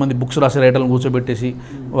ఇంకొంతమంది బుక్స్ రాసే రైటర్లను కూర్చోబెట్టేసి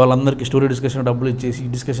వాళ్ళందరికీ స్టోరీ డిస్కషన్ డబ్బులు ఇచ్చేసి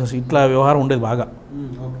డిస్కషన్స్ ఇట్లా వ్యవహారం ఉండేది బాగా.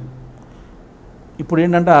 ఇప్పుడు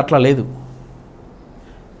ఏంటంటే అట్లా లేదు.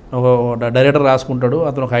 ఒక డైరెక్టర్ రాసుకుంటాడు,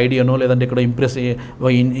 అతను ఒక ఐడియానో లేదంటే ఇక్కడ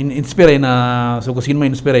ఇన్స్పైర్ అయిన ఒక సినిమా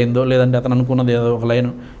ఇన్స్పైర్ అయిందో లేదంటే అతను అనుకున్నది ఏదో ఒక లైన్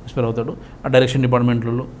ఇన్స్పైర్ అవుతాడు. ఆ డైరెక్షన్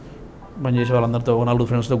డిపార్ట్మెంట్లో పనిచేసే వాళ్ళందరితో ఒక 4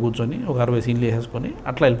 ఫ్రెండ్స్తో కూర్చొని ఒక 60 సీన్లు వేసేసుకొని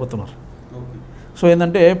అట్లా వెళ్ళిపోతున్నారు. సో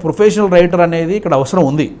ఏంటంటే ప్రొఫెషనల్ రైటర్ అనేది ఇక్కడ అవసరం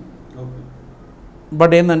ఉంది.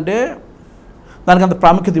 బట్ ఏంటంటే దానికి అంత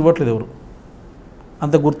ప్రాముఖ్యత ఇవ్వట్లేదు ఎవరు,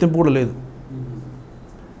 అంత గుర్తింపు కూడా లేదు.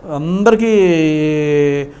 అందరికీ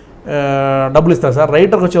డబ్బులు ఇస్తారు సార్,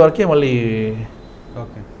 రైటర్కి వచ్చేవరకే మళ్ళీ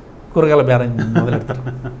కూరగాయల బేరం మొదలెడతారు.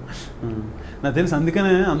 నాకు తెలుసు,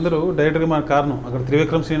 అందుకనే అందరూ డైరెక్టర్గా మన కారణం అక్కడ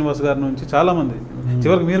త్రివిక్రమ్ శ్రీనివాస్ గారి నుంచి చాలామంది,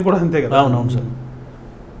 చివరికి మీరు కూడా అంతే కదా. అవునవును సార్,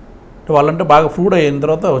 వాళ్ళంటే బాగా ఫ్రూడ్ అయిన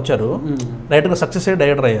తర్వాత వచ్చారు, రైటర్గా సక్సెస్ అయ్యి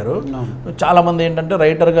డైరెక్టర్ అయ్యారు. చాలామంది ఏంటంటే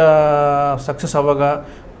రైటర్గా సక్సెస్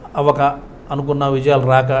అవ్వక అనుకున్న విజయాలు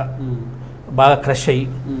రాక బాగా క్రష్ అయ్యి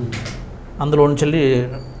అందులో నుంచి వెళ్ళి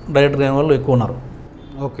డైరెక్టర్ అయిన వాళ్ళు ఎక్కువ ఉన్నారు.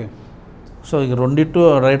 ఓకే. సో ఇక రెండిట్టు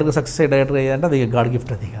రైటర్గా సక్సెస్ అయ్యి డైరెక్టర్ అయ్యారంటే అది గాడ్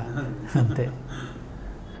గిఫ్ట్, అది అంతే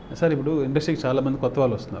సార్. ఇప్పుడు ఇండస్ట్రీకి చాలామంది కొత్త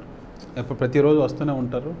వాళ్ళు వస్తున్నారు, ఎప్పుడు ప్రతిరోజు వస్తూనే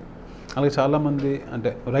ఉంటారు. అలాగే చాలామంది అంటే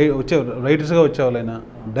రైటర్స్గా వచ్చేవాళ్ళైనా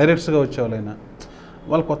డైరెక్టర్స్గా వచ్చేవాళ్ళైనా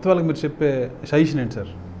వాళ్ళు కొత్త వాళ్ళకి మీరు చెప్పే సజెషన్ ఏంటి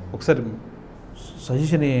సార్? ఒకసారి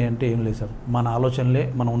సజెషన్ అంటే ఏం లేదు సార్, మన ఆలోచనలే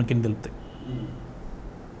మన ఉనికిని తెలుపుతాయి.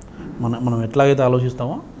 మనం ఎట్లాగైతే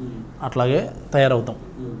ఆలోచిస్తామో అట్లాగే తయారవుతాం.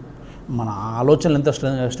 మన ఆలోచనలు ఎంత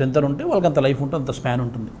స్ట్రెంత్ ఉంటే వాళ్ళకి అంత లైఫ్ ఉంటుంది, అంత స్పాన్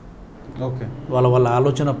ఉంటుంది. ఓకే. వాళ్ళ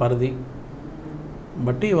ఆలోచన పరిధి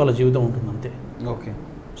బట్టి వాళ్ళ జీవితం ఉంటుంది అంతే. ఓకే,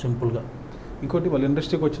 సింపుల్గా. ఇంకోటి వాళ్ళు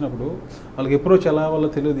ఇండస్ట్రీకి వచ్చినప్పుడు వాళ్ళకి అప్రోచ్ ఎలా వాళ్ళో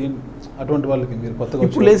తెలియదు, అటువంటి వాళ్ళకి మీరు కొత్తగా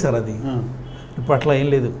ఇప్పుడు లేదు సార్ అది, ఇప్పుడు అట్లా ఏం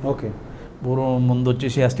లేదు. ఓకే. పూర్వం ముందు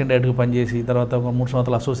వచ్చేసి అసిస్టెంట్ డైరెక్టర్గా పనిచేసి తర్వాత ఒక 3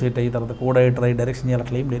 సంవత్సరాలు అసోసియేట్ అయ్యి తర్వాత కో డైరెక్టర్ అయ్యి డైరెక్షన్ చేయాలి,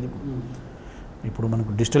 అట్లా ఏం లేదు. ఇప్పుడు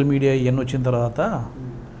మనకు డిజిటల్ మీడియా ఇవన్నీ వచ్చిన తర్వాత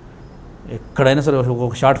ఎక్కడైనా సరే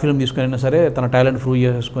ఒక షార్ట్ ఫిల్మ్ తీసుకుని అయినా సరే తన టాలెంట్ ప్రూవ్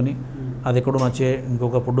చేసుకొని అది ఎక్కడో నచ్చే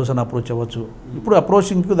ఇంకొక ప్రొడ్యూసర్ని అప్రోచ్ అవ్వచ్చు. ఇప్పుడు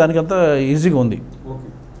అప్రోచింగ్కి దానికంతా ఈజీగా ఉంది.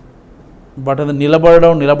 బట్ అది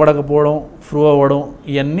నిలబడకపోవడం ప్రూవ్ అవ్వడం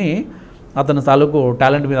ఇవన్నీ అతని తాలూకు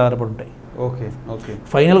టాలెంట్ మీద ఆధారపడి ఉంటాయి. ఓకే. ఓకే.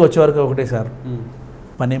 ఫైనల్గా వచ్చేవరకు ఒకటే సార్,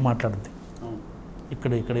 పనే మాట్లాడుద్ది.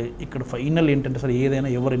 ఇక్కడ ఫైనల్ ఏంటంటే సార్,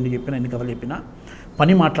 ఏదైనా ఎవరు ఎన్ని చెప్పినా ఎన్ని కథలు చెప్పినా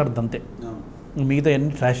పని మాట్లాడుద్ది అంతే. మిగతా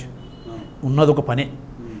ఎన్ని ట్రాష్, ఉన్నది ఒక పనే.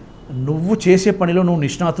 నువ్వు చేసే పనిలో నువ్వు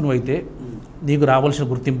నిష్ణాతును అయితే నీకు రావాల్సిన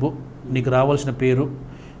గుర్తింపు, నీకు రావాల్సిన పేరు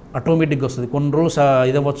ఆటోమేటిక్గా వస్తుంది. కొన్ని రోజులు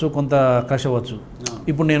ఇదవ్వచ్చు, కొంత క్రష్ అవ్వచ్చు.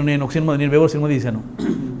 ఇప్పుడు నేను ఒక సినిమా, నేను ఎవరు సినిమా తీశాను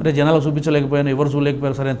అంటే జనాలకు చూపించలేకపోయాను, ఎవరు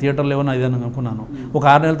చూడలేకపోయారు, సరే థియేటర్లో ఏమన్నా ఇదని అనుకున్నాను. ఒక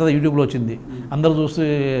 6 నెలల తర్వాత యూట్యూబ్లో వచ్చింది, అందరూ చూసి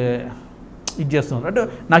ఇది చేస్తున్నారు. అంటే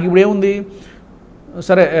నాకు ఇప్పుడు ఏముంది,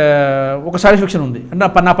 సరే ఒక సాటిస్ఫాక్షన్ ఉంది,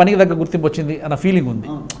 అంటే నా పనికి దగ్గర గుర్తింపు వచ్చింది అన్న ఫీలింగ్ ఉంది.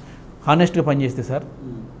 హానెస్ట్గా పని చేస్తే సార్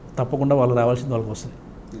తప్పకుండా వాళ్ళు రావాల్సింది వాళ్ళకి వస్తుంది.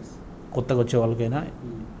 కొత్తగా వచ్చే వాళ్ళకైనా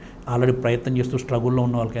ఆల్రెడీ ప్రయత్నం చేస్తూ స్ట్రగుల్లో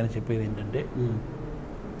ఉన్న వాళ్ళకైనా చెప్పేది ఏంటంటే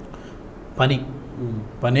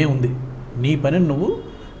పనే ఉంది, నీ పనిని నువ్వు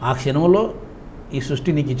ఆ క్షణంలో ఈ సృష్టి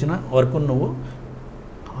నీకు ఇచ్చిన వర్క్ నువ్వు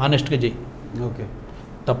హానెస్ట్గా చేయి. ఓకే.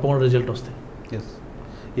 తప్పకుండా రిజల్ట్ వస్తాయి.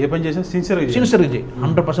 ఏ పని చేసినా సిన్సియర్గా చేయి,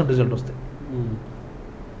 100% రిజల్ట్ వస్తాయి.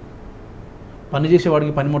 పని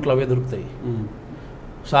చేసేవాడికి పనిముట్లు అవే దొరుకుతాయి,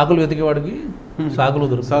 సాకులు వెతికేవాడికి సాకులు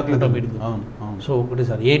దొరుకుతాయి. సో ఒకటి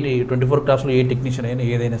సార్, 24 క్రాఫ్ట్స్లో ఏ టెక్నీషియన్ అయినా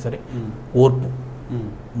ఏదైనా సరే ఓర్పు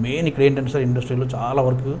మెయిన్. ఇక్కడ ఏంటంటే సార్, ఇండస్ట్రీలో చాలా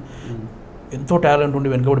వరకు ఎంతో టాలెంట్ ఉండి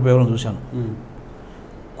వెనుకబడిపోయేవాళ్ళని చూశాను,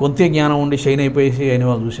 కొంత జ్ఞానం ఉండి షైన్ అయిపోయేసి అయిన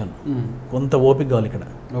వాళ్ళు చూశాను. కొంత ఓపిక కావాలి ఇక్కడ.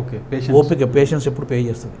 ఓపిక, పేషెన్స్ ఎప్పుడు పే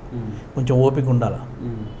చేస్తుంది. కొంచెం ఓపిక ఉండాలి.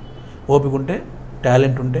 ఓపిక ఉంటే,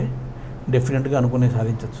 టాలెంట్ ఉంటే డెఫినెట్గా అనుకునే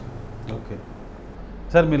సాధించవచ్చు. ఓకే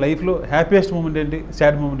సార్, మీ లైఫ్లో హ్యాపీయెస్ట్ మూమెంట్ ఏంటి,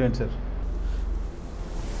 సాడ్ మూమెంట్ ఏంటి సార్?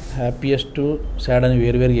 హ్యాపీయెస్ట్ సాడ్ అని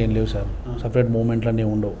వేరువేరుగా ఏం లేవు సార్, సపరేట్ మూమెంట్లు అన్నీ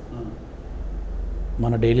ఉండవు.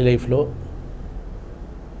 మన డైలీ లైఫ్లో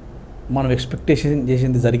మనం ఎక్స్పెక్టేషన్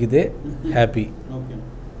చేసింది జరిగితే హ్యాపీ,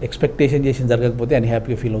 ఎక్స్పెక్టేషన్ చేసింది జరగకపోతే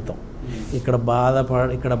అన్హ్యాపీగా ఫీల్ అవుతాం. ఇక్కడ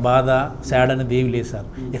బాధ సాడ్ అనేది ఏమి లేదు సార్.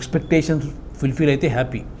 ఎక్స్పెక్టేషన్స్ ఫుల్ఫిల్ అయితే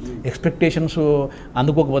హ్యాపీ, ఎక్స్పెక్టేషన్స్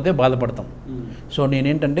అందుకోకపోతే బాధపడతాం. సో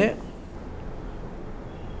నేనేంటంటే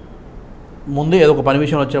ముందు ఏదో ఒక పని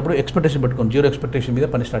విషయం వచ్చినప్పుడు ఎక్స్పెక్టేషన్ పెట్టుకోండి, జీరో ఎక్స్పెక్టేషన్ మీద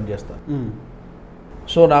పని స్టార్ట్ చేస్తాను.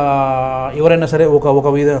 సో నా ఎవరైనా సరే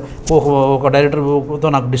ఒక డైరెక్టర్తో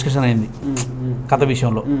నాకు డిస్కషన్ అయింది కథ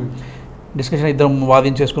విషయంలో. డిస్కషన్ ఇద్దరం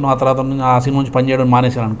వాదించేసుకుని ఆ తర్వాత ఆ సినిమా నుంచి పనిచేయడం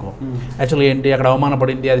మానేశాను అనుకో. యాక్చువల్గా ఏంటి అక్కడ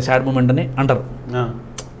అవమానపడింది, అది సాడ్ మూమెంట్ అని అంటారు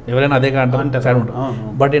ఎవరైనా, అదే అంటారు సాడ్ మూమెంట్.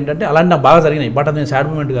 బట్ ఏంటంటే అలాంటి నాకు బాగా జరిగినాయి. బట్ అది నేను సాడ్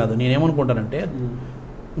మూమెంట్ కాదు. నేనేమనుకుంటానంటే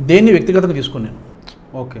దేన్ని వ్యక్తిగతంగా తీసుకున్నాను.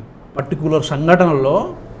 ఓకే, పర్టికులర్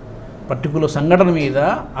సంఘటన మీద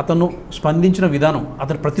అతను స్పందించిన విధానం,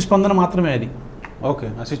 అతని ప్రతిస్పందన మాత్రమే అది. ఓకే,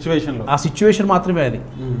 ఆ సిచ్యువేషన్ మాత్రమే అది.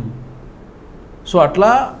 సో అట్లా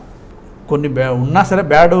కొన్ని ఉన్నా సరే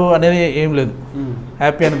బ్యాడ్ అనేది ఏం లేదు,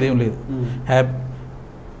 హ్యాపీ అనేది ఏం లేదు.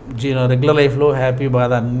 రెగ్యులర్ లైఫ్లో హ్యాపీ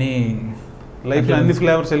బాధ అన్ని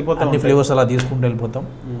ఫ్లేవర్స్ అలా తీసుకుంటూ వెళ్ళిపోతాం.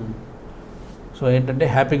 సో ఏంటంటే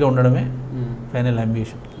హ్యాపీగా ఉండడమే final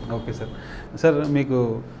ambition. Okay sir. Sir మీకు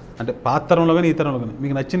అంటే పాత తరంలో కానీ ఈ తరంలో కానీ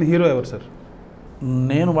మీకు నచ్చిన హీరో ఎవరు సార్?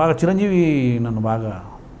 నేను బాగా చిరంజీవి, నన్ను బాగా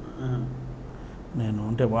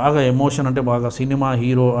అంటే బాగా ఎమోషన్, అంటే బాగా సినిమా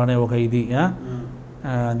హీరో అనే ఒక ఇది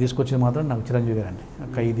తీసుకొచ్చేది మాత్రం నాకు చిరంజీవి గారు అండి.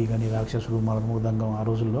 ఖైదీ కానీ, రాక్షసుడు, మరణమృదంగం, ఆ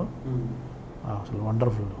రోజుల్లో అసలు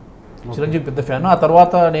వండర్ఫుల్. చిరంజీవి పెద్ద ఫ్యాన్. ఆ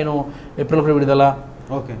తర్వాత నేను ఏప్రిల్ 1 విడుదల,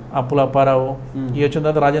 ఓకే, అప్పుల అప్పారావు, ఈ వచ్చిన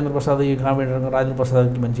తర్వాత రాజేంద్ర ప్రసాద్, ఈ కామెడీ రాజేంద్ర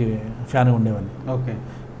ప్రసాద్కి మంచి ఫ్యాన్ ఉండేవాడిని. ఓకే,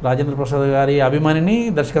 రాజేంద్ర ప్రసాద్ గారి అభిమానిని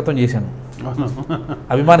దర్శకత్వం చేశాను,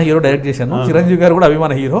 అభిమాన హీరో డైరెక్ట్ చేశాను. చిరంజీవి గారు కూడా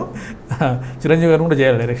అభిమాన హీరో, చిరంజీవి గారు కూడా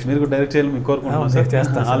చేయాలి డైరెక్షన్. మీరు కూడా డైరెక్ట్ చేయాలి, మీకు కోరుకుంటున్నాను.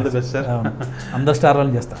 చేస్తాను, ఆల్ ది బెస్ట్ సార్. అందరు స్టార్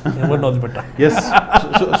వాళ్ళు చేస్తాను, ఎవరిని వదిలిపెట్టా. Yes,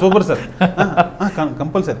 super sir,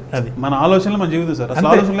 compulsory. అది మన ఆలోచనలు మన జీవితం సార్. అసలు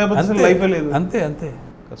ఆలోచన లేకపోతే లైఫే లేదు. అంతే.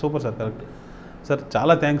 Super sir, correct sir.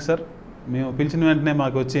 చాలా థ్యాంక్స్ సార్. మేము పిలిచిన వెంటనే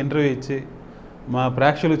మాకు వచ్చి ఇంటర్వ్యూ ఇచ్చి మా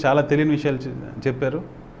ప్రేక్షకులకు చాలా తెలియని విషయాలు చెప్పారు.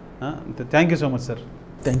 Thank you so much sir.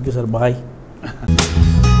 Thank you sir, bye.